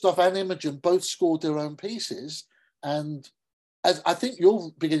both Gustav and Imogen both scored their own pieces. And as I think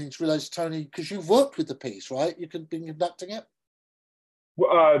you're beginning to realize, Tony, because you've worked with the piece, right? You could be conducting it.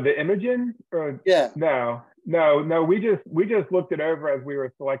 The Imogen? Yeah. No. We just looked it over as we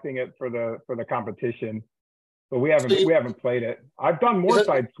were selecting it for the competition, but we haven't played it. I've done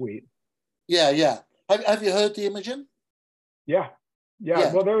Moorside Suite. Yeah. Have you heard the Imogen? Yeah.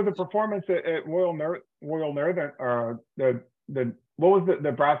 Well, there was a performance at Royal Northern, what was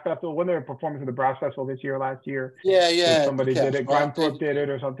the brass festival? Wasn't there a performance at the brass festival last year? Yeah. Somebody did it. Grindthorpe did it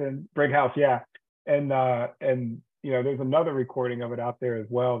or something. Brighouse, yeah. And there's another recording of it out there as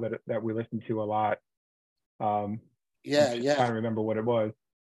well that we listen to a lot. I'm trying to remember what it was,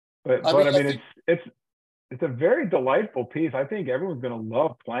 but I mean it's a very delightful piece. I think everyone's going to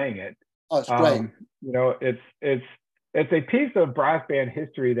love playing it. Oh, it's great. It's a piece of brass band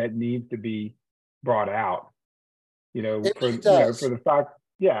history that needs to be brought out. For the fact,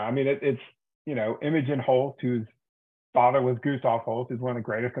 it's Imogen Holst, whose father was Gustav Holst, who's one of the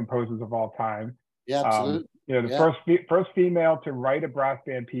greatest composers of all time. Yeah, absolutely. First female to write a brass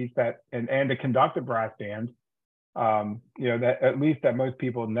band piece and to conduct a brass band, that at least that most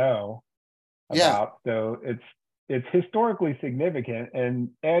people know about. So it's historically significant, and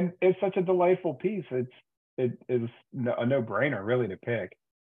it's such a delightful piece. It is a no-brainer really to pick.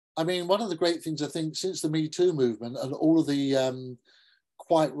 I mean, one of the great things I think since the Me Too movement and all of the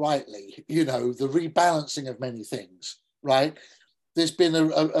quite rightly, the rebalancing of many things, right? There's been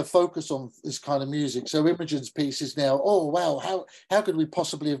a focus on this kind of music. So Imogen's piece is now, oh, wow, how could we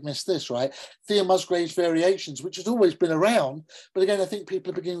possibly have missed this, right? Thea Musgrave's Variations, which has always been around. But again, I think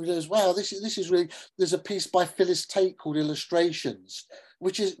people are beginning to realize, wow, this is really, there's a piece by Phyllis Tate called Illustrations,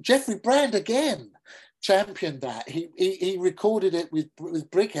 which is Jeffrey Brand again championed that. He recorded it with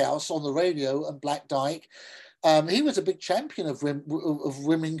Brighouse on the radio and Black Dyke. He was a big champion of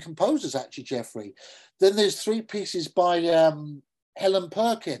women composers, actually, Jeffrey. Then there's 3 pieces by Helen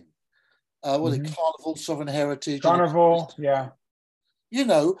Perkin, Carnival, Sovereign Heritage. Carnival, yeah.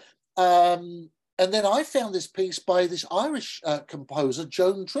 And then I found this piece by this Irish composer,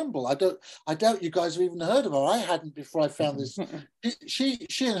 Joan Trimble. I doubt you guys have even heard of her. I hadn't before I found this. She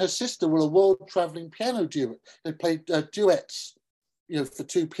and her sister were a world-traveling piano duo. They played duets, for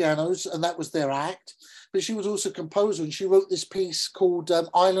 2 pianos, and that was their act. But she was also a composer, and she wrote this piece called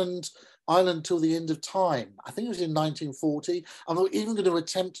Island Till the End of Time. I think it was in 1940. I'm not even going to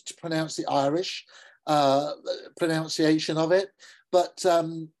attempt to pronounce the Irish pronunciation of it, but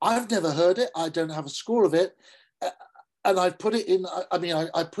I've never heard it. I don't have a score of it. And I put it in,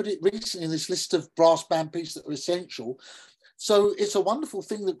 I put it recently in this list of brass band pieces that are essential. So it's a wonderful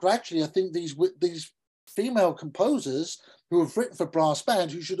thing that gradually I think these female composers who have written for brass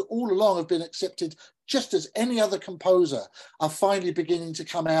band, who should all along have been accepted just as any other composer, are finally beginning to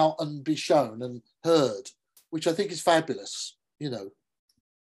come out and be shown and heard, which I think is fabulous.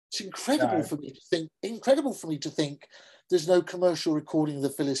 It's incredible for me to think. Incredible for me to think. There's no commercial recording of the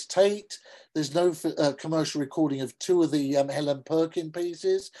Phyllis Tate. There's no commercial recording of 2 of the Helen Perkin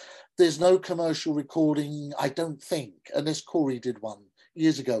pieces. There's no commercial recording, I don't think, unless Corey did one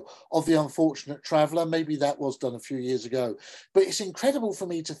years ago, of The Unfortunate Traveller. Maybe that was done a few years ago. But it's incredible for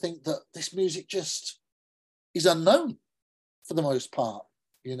me to think that this music just is unknown for the most part,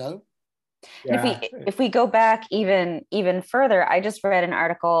 Yeah. If we go back even further, I just read an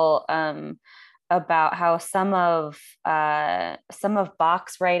article about how some of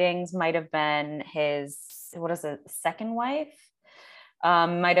Bach's writings might have been his, second wife,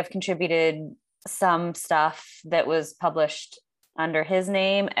 might have contributed some stuff that was published under his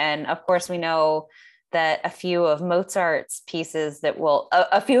name. And of course, we know that a few of Mozart's pieces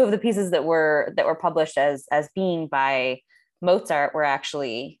a few of the pieces that were published as being by Mozart were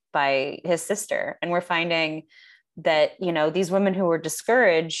actually by his sister. And we're finding that, these women who were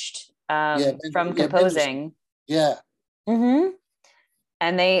discouraged from composing. Yeah. Mm-hmm.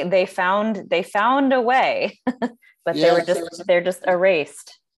 And they found a way, but they're just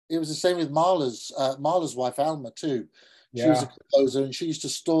erased. It was the same with Mahler's wife, Alma, too. She was a composer, and she used to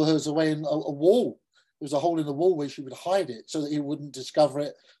store hers away in a wall. There was a hole in the wall where she would hide it so that he wouldn't discover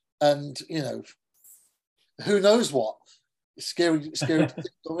it. And, who knows what. It's scary to think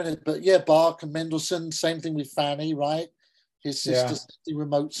of it. But yeah, Bach and Mendelssohn, same thing with Fanny, right? His sister with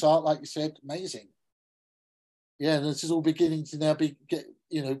Mozart, like you said, amazing. Yeah, and this is all beginning to now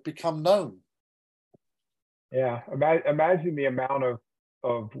become known. Yeah, imagine the amount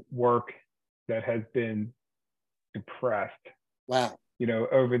of work that has been suppressed. Wow.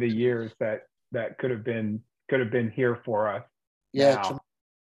 Over the years that could have been here for us. Yeah. Now.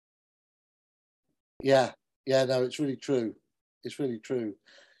 Yeah. No, it's really true. It's really true.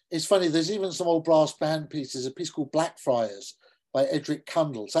 It's funny. There's even some old brass band pieces. A piece called Blackfriars by Edric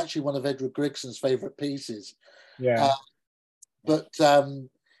Kundal. It's actually one of Edward Grigson's favorite pieces. Yeah. But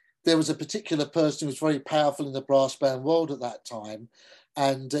there was a particular person who was very powerful in the brass band world at that time.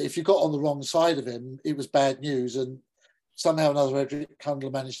 And if you got on the wrong side of him, it was bad news. And somehow or another, Edric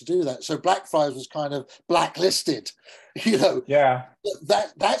Kundal managed to do that. So Blackfriars was kind of blacklisted, Yeah.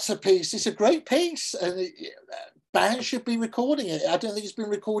 That's a piece. It's a great piece. And bands should be recording it. I don't think it's been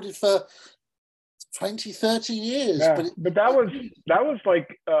recorded for 20, 30 years. Yeah. But that was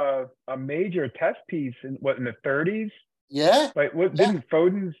like a major test piece in the 30s. Yeah. Like didn't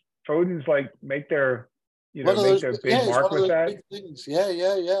Foden's like make their big mark with that? Things. Yeah.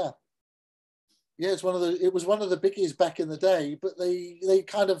 Yeah, it was one of the biggies back in the day, but they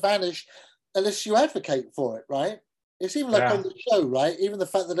kind of vanish unless you advocate for it, right? It's even like on the show, right? Even the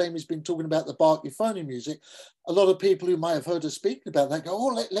fact that Amy's been talking about the Bach euphonium music, a lot of people who might have heard her speaking about that go,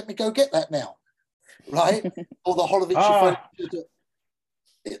 oh, let me go get that now, right? Or the Holovich euphonium.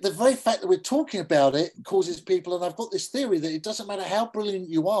 The very fact that we're talking about it causes people, and I've got this theory that it doesn't matter how brilliant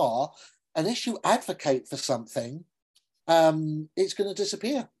you are, unless you advocate for something, it's going to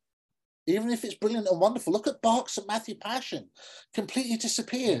disappear. Even if it's brilliant and wonderful. Look at Bach's St. Matthew Passion. Completely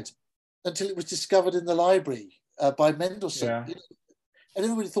disappeared until it was discovered in the library by Mendelssohn. Yeah. And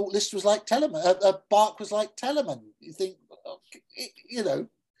everybody thought Liszt was like Telemann. Bach was like Telemann. You think,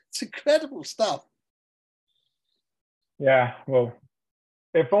 it's incredible stuff. Yeah, well,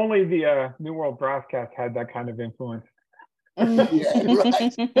 if only the New World Brasscast had that kind of influence. Yeah,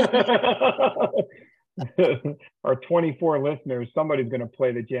 right. Our 24 listeners, somebody's going to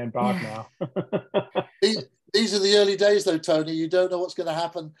play the Jan Bach now. These are the early days, though, Tony. You don't know what's going to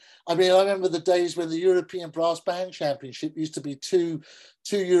happen. I mean, I remember the days when the European Brass Band Championship used to be two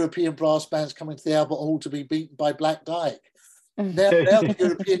European brass bands coming to the Albert Hall to be beaten by Black Dyke. Now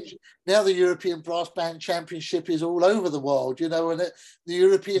the European Brass Band Championship is all over the world, and the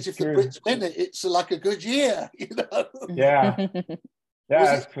Europeans, if the Brits win it, it's like a good year, Yeah,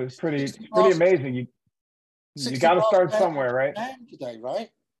 it's pretty amazing. You got to start somewhere, right? Today, right?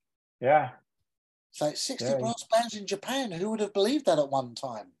 Yeah. It's like 60 brass bands in Japan. Who would have believed that at one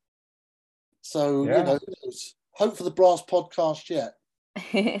time? So, hope for the brass podcast yet.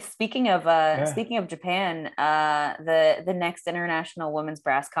 Speaking of Japan, the next International Women's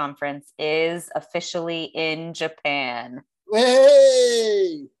Brass Conference is officially in Japan.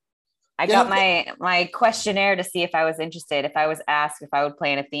 Hey! I got my questionnaire to see if I was interested. If I was asked if I would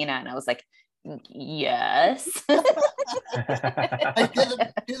play an Athena, and I was like, yes. Hey,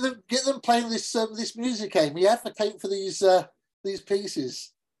 get them playing this music, Amy. Advocate for these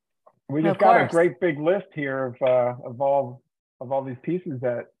pieces. We just got a great big list here of all these pieces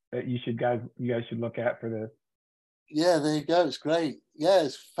that that you guys should look at for this. Yeah, there you go. It's great. Yeah,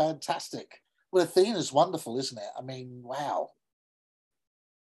 it's fantastic. Well, Athena's wonderful, isn't it? I mean, wow.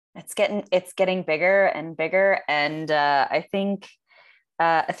 It's getting bigger and bigger, and I think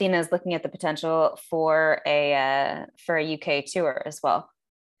Athena is looking at the potential for a UK tour as well.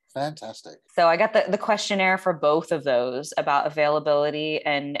 Fantastic. So I got the questionnaire for both of those about availability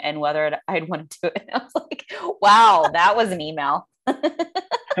and whether I'd want to do it. And I was like, wow, that was an email. Do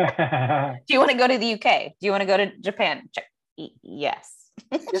you want to go to the UK? Do you want to go to Japan? Yes.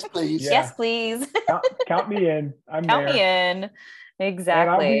 Yes, please. Yeah. Yes, please. Count me in. Count me in.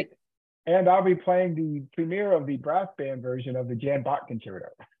 Exactly. And I'll be playing the premiere of the brass band version of the Jan Bach Concerto.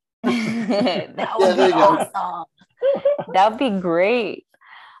 That would be awesome. That would be great.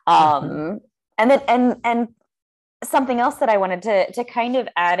 And then and something else that I wanted to kind of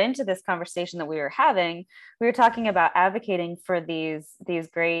add into this conversation that we were having, we were talking about advocating for these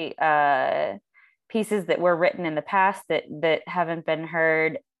great pieces that were written in the past that haven't been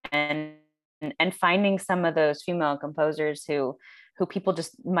heard, and finding some of those female composers who people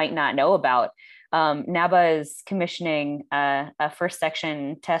just might not know about. NABA is commissioning a first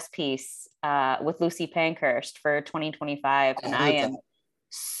section test piece with Lucy Pankhurst for 2025, and I am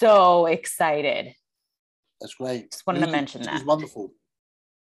so excited. That's great. Just wanted to mention that. It's wonderful.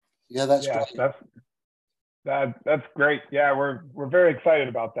 Yeah, that's great. That's great. Yeah, we're very excited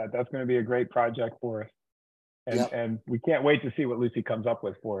about that. That's going to be a great project for us, and we can't wait to see what Lucy comes up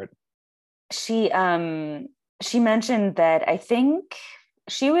with for it. She mentioned that I think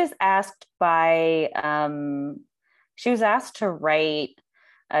she was asked to write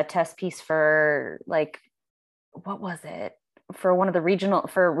a test piece for, like, what was it, for one of the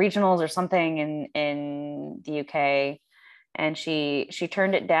regionals or something in the UK, and she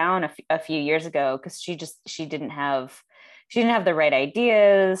turned it down a few years ago because she didn't have the right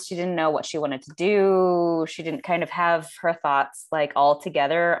ideas. She didn't know what she wanted to do. She didn't kind of have her thoughts like all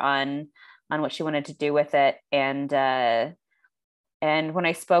together on what she wanted to do with it. And when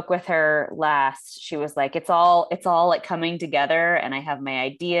I spoke with her last, she was like, it's all like coming together, and I have my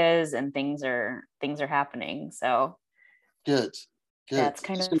ideas, and things are happening. So good. That's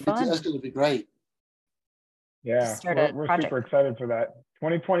kind of fun. That's going to be great. Yeah, we're super excited for that.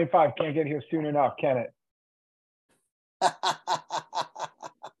 2025 can't get here soon enough, can it?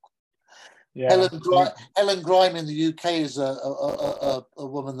 Yeah. Helen Grime in the UK is a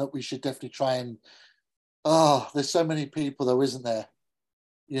woman that we should definitely try and. Oh, there's so many people though, isn't there?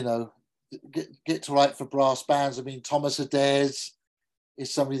 You know, get to write for brass bands. I mean, Thomas Adairs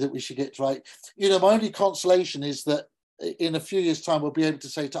is somebody that we should get to write. You know, my only consolation is that in a few years' time we'll be able to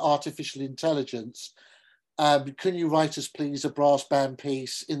say to artificial intelligence, can you write us please a brass band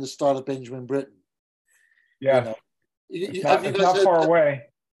piece in the style of Benjamin Britten? Yeah, you know, it's not far away.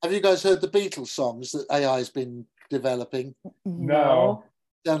 Have you guys heard the Beatles songs that AI has been developing? No.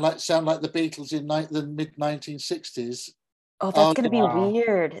 Sound like the Beatles in the mid 1960s. Oh, that's going to be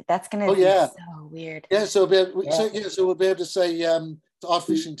weird. That's going to be so weird. Yeah, so we'll be able to say to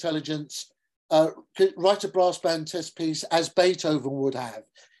artificial intelligence, write a brass band test piece as Beethoven would have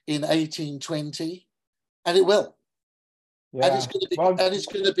in 1820, and it will. Yeah. And it's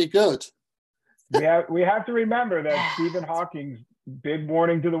going to be good. We have to remember that Stephen Hawking's big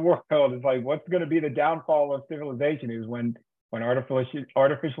warning to the world is like, what's going to be the downfall of civilization is when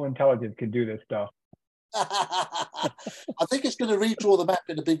artificial intelligence can do this stuff. I think it's going to redraw the map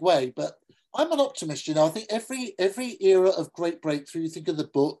in a big way, but I'm an optimist. You know, I think every era of great breakthrough. You think of the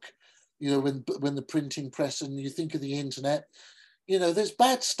book, you know, when the printing press, and you think of the internet. You know, there's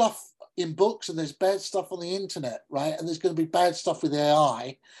bad stuff in books and there's bad stuff on the internet, right? And there's going to be bad stuff with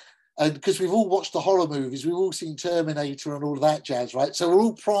AI. And because we've all watched the horror movies, we've all seen Terminator and all of that jazz, right? So we're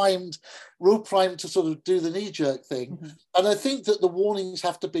all primed to sort of do the knee-jerk thing. Mm-hmm. And I think that the warnings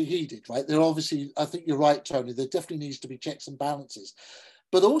have to be heeded, right? They're obviously, I think you're right, Tony, there definitely needs to be checks and balances.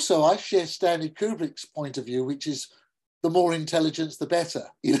 But also I share Stanley Kubrick's point of view, which is the more intelligence, the better.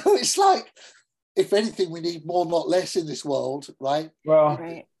 You know, it's like, if anything, we need more, not less in this world, right? Well,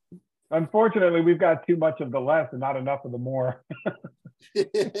 right. Unfortunately, we've got too much of the less and not enough of the more.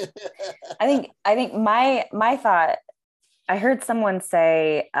 I think my thought, I heard someone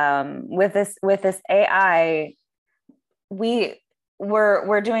say with this AI, we're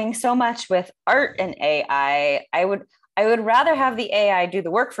doing so much with art and AI. I would rather have the AI do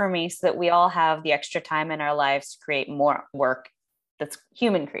the work for me so that we all have the extra time in our lives to create more work that's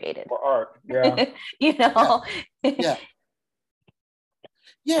human created. For art, yeah. You know?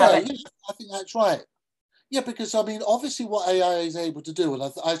 Yeah, I think that's right. Yeah, because I mean, obviously what AI is able to do, and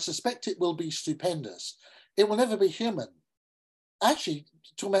I suspect it will be stupendous, it will never be human. actually,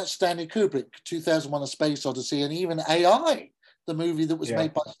 talking about Stanley Kubrick, 2001: A Space Odyssey, and even AI, the movie that was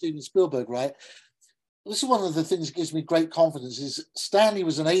made by Steven Spielberg, right? This is one of the things that gives me great confidence is Stanley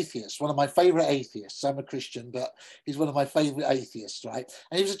was an atheist, one of my favorite atheists. I'm a Christian, but he's one of my favorite atheists, right?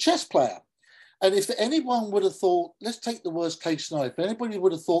 And he was a chess player. And if anyone would have thought, let's take the worst case scenario, if anybody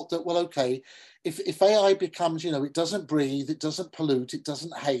would have thought that, well, okay, if AI becomes, it doesn't breathe, it doesn't pollute, it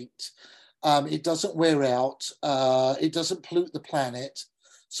doesn't hate, it doesn't wear out, it doesn't pollute the planet.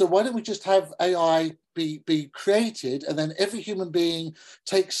 So why don't we just have AI be created, and then every human being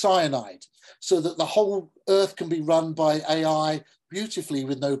takes cyanide so that the whole Earth can be run by AI beautifully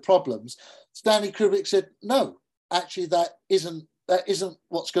with no problems? Stanley Kubrick said, no, actually that isn't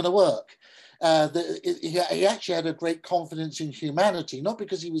what's going to work. He actually had a great confidence in humanity, not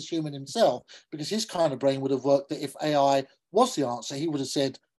because he was human himself, because his kind of brain would have worked that if AI was the answer, he would have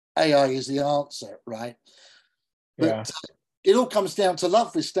said AI is the answer, right? Yeah. But it all comes down to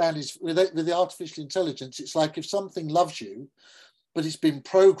love with Stanley's, with the artificial intelligence. It's like if something loves you, but it's been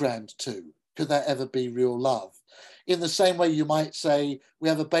programmed to, could that ever be real love? In the same way you might say, we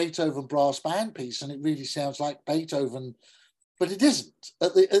have a Beethoven brass band piece and it really sounds like Beethoven, but it isn't.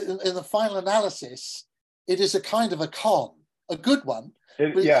 In the final analysis, it is a kind of a con, a good one.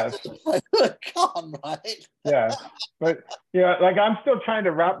 Yes. A con, right? Yeah. But, like I'm still trying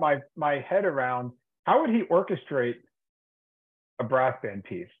to wrap my head around how would he orchestrate a brass band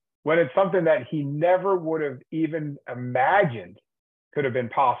piece when it's something that he never would have even imagined could have been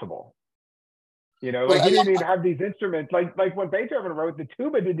possible. He didn't even have these instruments. Like when Beethoven wrote, the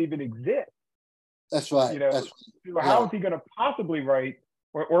tuba didn't even exist. That's right. How is he going to possibly write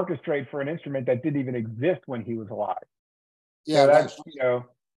or orchestrate for an instrument that didn't even exist when he was alive? Yeah, so that's so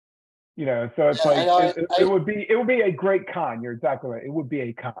it's it would be a great con. You're exactly right. It would be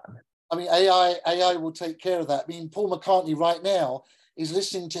a con. I mean, AI will take care of that. I mean, Paul McCartney right now is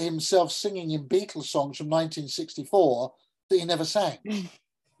listening to himself singing in Beatles songs from 1964 that he never sang.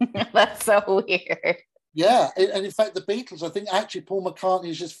 That's so weird. Yeah, and in fact, the Beatles, I think actually Paul McCartney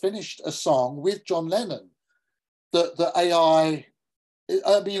has just finished a song with John Lennon that the AI,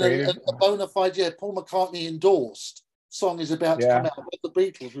 a bona fide, Paul McCartney endorsed song is about to come out with the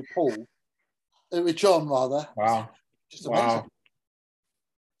Beatles with Paul, with John rather. Wow. Just amazing. Wow.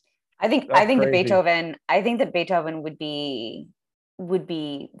 I think that Beethoven would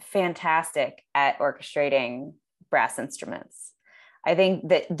be fantastic at orchestrating brass instruments. I think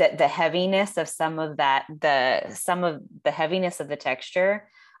that the heaviness of some of the heaviness of the texture,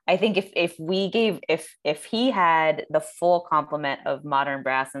 I think if he had the full complement of modern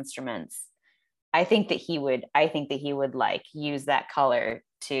brass instruments, I think that he would like use that color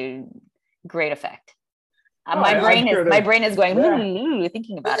to great effect. My brain is going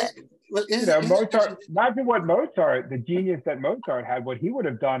thinking about it. Mozart. Imagine what the genius that Mozart had, what he would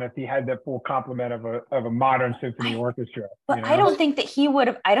have done if he had the full complement of a modern symphony orchestra. But I don't think that he would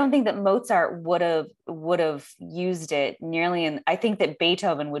have. I don't think that Mozart would have used it nearly. And I think that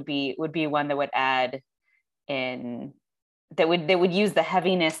Beethoven would be one that would add in. That would use the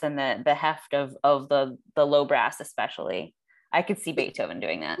heaviness and the heft of the low brass, especially. I could see Beethoven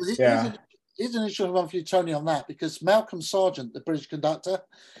doing that. Here's an interesting one for you, Tony, on that, because Malcolm Sargent, the British conductor,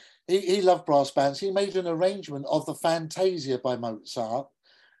 he loved brass bands. He made an arrangement of the Fantasia by Mozart.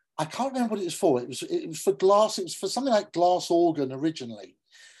 I can't remember what it was for. It was for glass. It was for something like glass organ originally.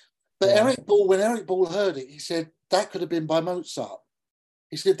 But when Eric Ball heard it, he said that could have been by Mozart.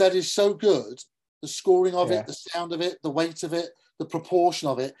 He said that is so good. The scoring of it, the sound of it, the weight of it, the proportion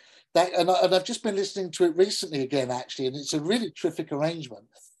of it. And I've just been listening to it recently again, actually, and it's a really terrific arrangement.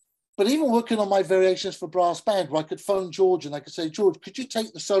 But even working on my variations for brass band, where I could phone George and I could say, George, could you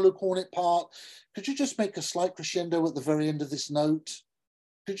take the solo cornet part? Could you just make a slight crescendo at the very end of this note?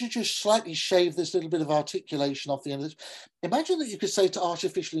 Could you just slightly shave this little bit of articulation off the end of this? Imagine that you could say to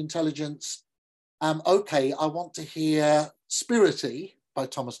artificial intelligence, okay, I want to hear Spirity by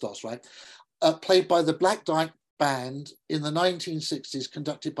Thomas Doss, right? Played by the Black Dyke Band in the 1960s,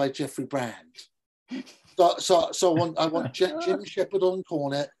 conducted by Jeffrey Brand. So I want Jimmy Shepherd on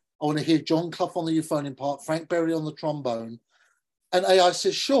cornet. I want to hear John Clough on the euphonium part, Frank Berry on the trombone. And AI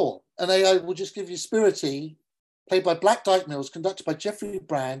says, sure. And AI will just give you Spirity, played by Black Dyke Mills, conducted by Jeffrey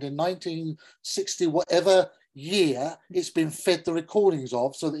Brand in 1960, whatever year it's been fed the recordings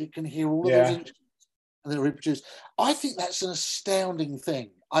of, so that it can hear all of those instruments and then reproduce. I think that's an astounding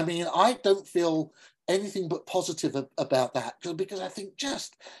thing. I mean, I don't feel anything but positive about that, because I think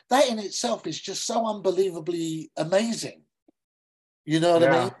just that in itself is just so unbelievably amazing. You know what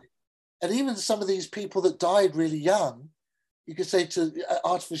I mean? And even some of these people that died really young, you could say to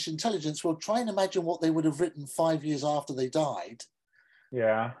artificial intelligence, well, try and imagine what they would have written 5 years after they died.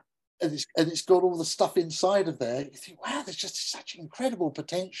 Yeah. And it's got all the stuff inside of there. You think, wow, there's just such incredible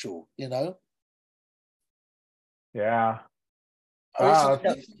potential, you know? Yeah.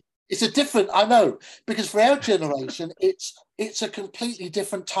 It's a different, I know, because for our generation, it's a completely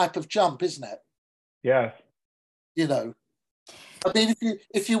different type of jump, isn't it? Yes. You know, I mean,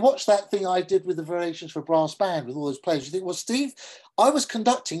 if you watch that thing I did with the Variations for Brass Band with all those players, you think, well, Steve, I was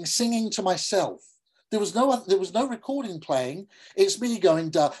conducting, singing to myself. There was no recording playing. It's me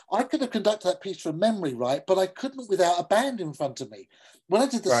going, duh. I could have conducted that piece from memory, right? But I couldn't without a band in front of me. When I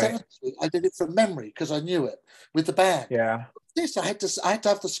did the 70s, I did it from memory because I knew it with the band. Yeah. This I had to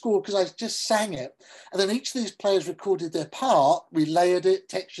have the score because I just sang it, and then each of these players recorded their part. We layered it,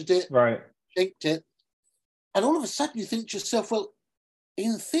 textured it, shaped it, and all of a sudden you think to yourself, well,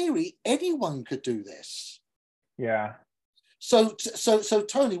 in theory, anyone could do this. Yeah. So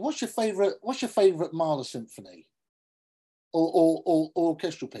Tony, what's your favorite Mahler symphony or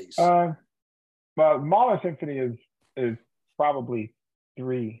orchestral piece? Well, Mahler symphony is probably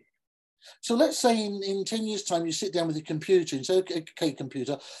 3. So let's say in 10 years' time, you sit down with your computer and say, okay,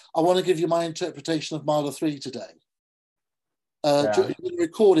 computer, I want to give you my interpretation of Mahler 3 today. You're going to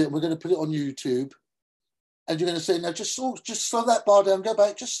record it and we're going to put it on YouTube. And you're going to say, now just slow that bar down, go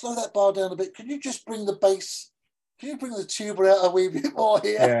back, just slow that bar down a bit. Can you just bring the bass, can you bring the tuba out a wee bit more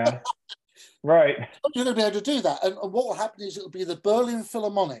here? Yeah, right. You're going to be able to do that. And what will happen is it'll be the Berlin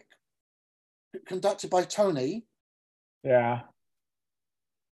Philharmonic, conducted by Tony. Yeah.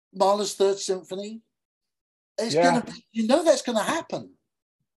 Mahler's Third Symphony. It's going to be, you know, that's going to happen.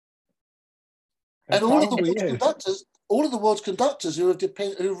 And all of the world's conductors who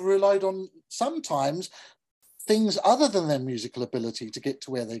who've relied on sometimes things other than their musical ability to get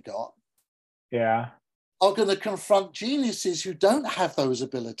to where they got. Yeah. Are going to confront geniuses who don't have those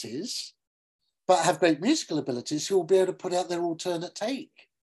abilities, but have great musical abilities, who will be able to put out their alternate take.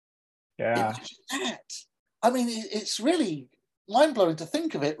 Yeah. Imagine that. I mean, it's really mind-blowing to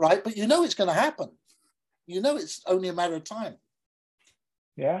think of it, right? But you know it's going to happen. You know it's only a matter of time.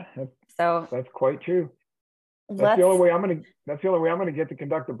 Yeah, that's quite true. That's the only way I'm gonna get to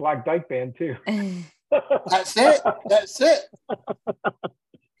conduct the Black Dyke Band too. That's it.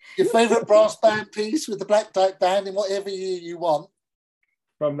 Your favorite brass band piece with the Black Dyke Band in whatever year you want.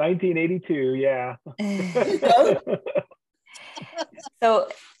 From 1982, yeah. You go. So,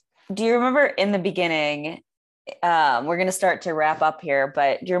 do you remember in the beginning? We're going to start to wrap up here,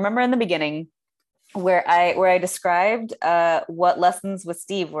 but do you remember in the beginning where I described what lessons with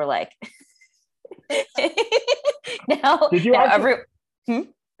Steve were like? Did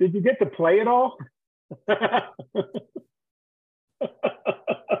you get to play it all?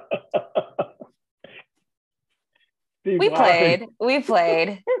 We played,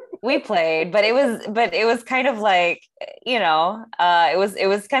 but it was kind of like, you know, it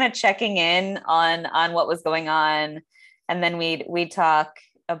was kind of checking in on what was going on. And then we'd talk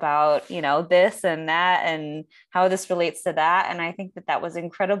about, you know, this and that and how this relates to that. And I think that was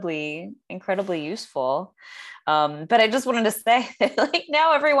incredibly, incredibly useful. But I just wanted to say that, like,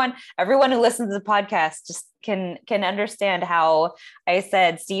 now everyone who listens to the podcast just can understand how I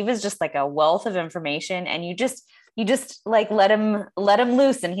said Steve is just like a wealth of information, and you just like let him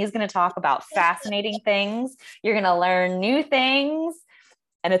loose, and he's going to talk about fascinating things. You're going to learn new things,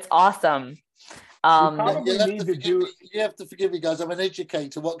 and it's awesome. You have to forgive me, guys. I'm an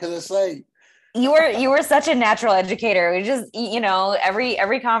educator. What can I say? You were such a natural educator. We just, you know,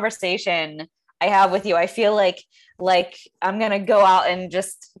 every conversation I have with you, I feel like I'm going to go out and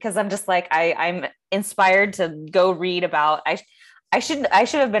just, because I'm just like, I'm inspired to go read about, I should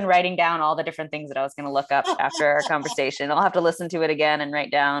have been writing down all the different things that I was going to look up after our conversation. I'll have to listen to it again and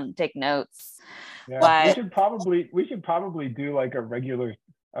write down, take notes. Yeah, but we should probably do like a regular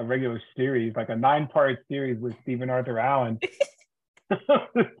series, like a 9-part series with Stephen Arthur Allen.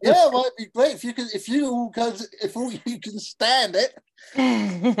 Yeah, well, it'd be great if you can stand it.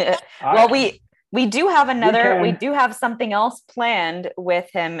 Well, we do have something else planned with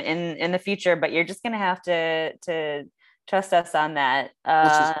him in the future, but you're just gonna have to trust us on that.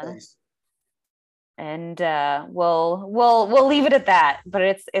 And we'll leave it at that, but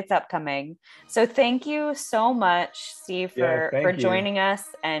it's upcoming. So thank you so much, Steve, for joining us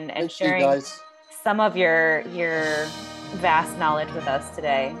and sharing some of your vast knowledge with us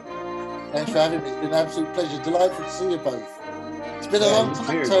today. Thanks for having me. It's been an absolute pleasure. Delightful to see you both. It's been a long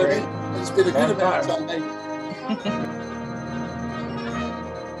time, Tony. And it's been a good amount of time.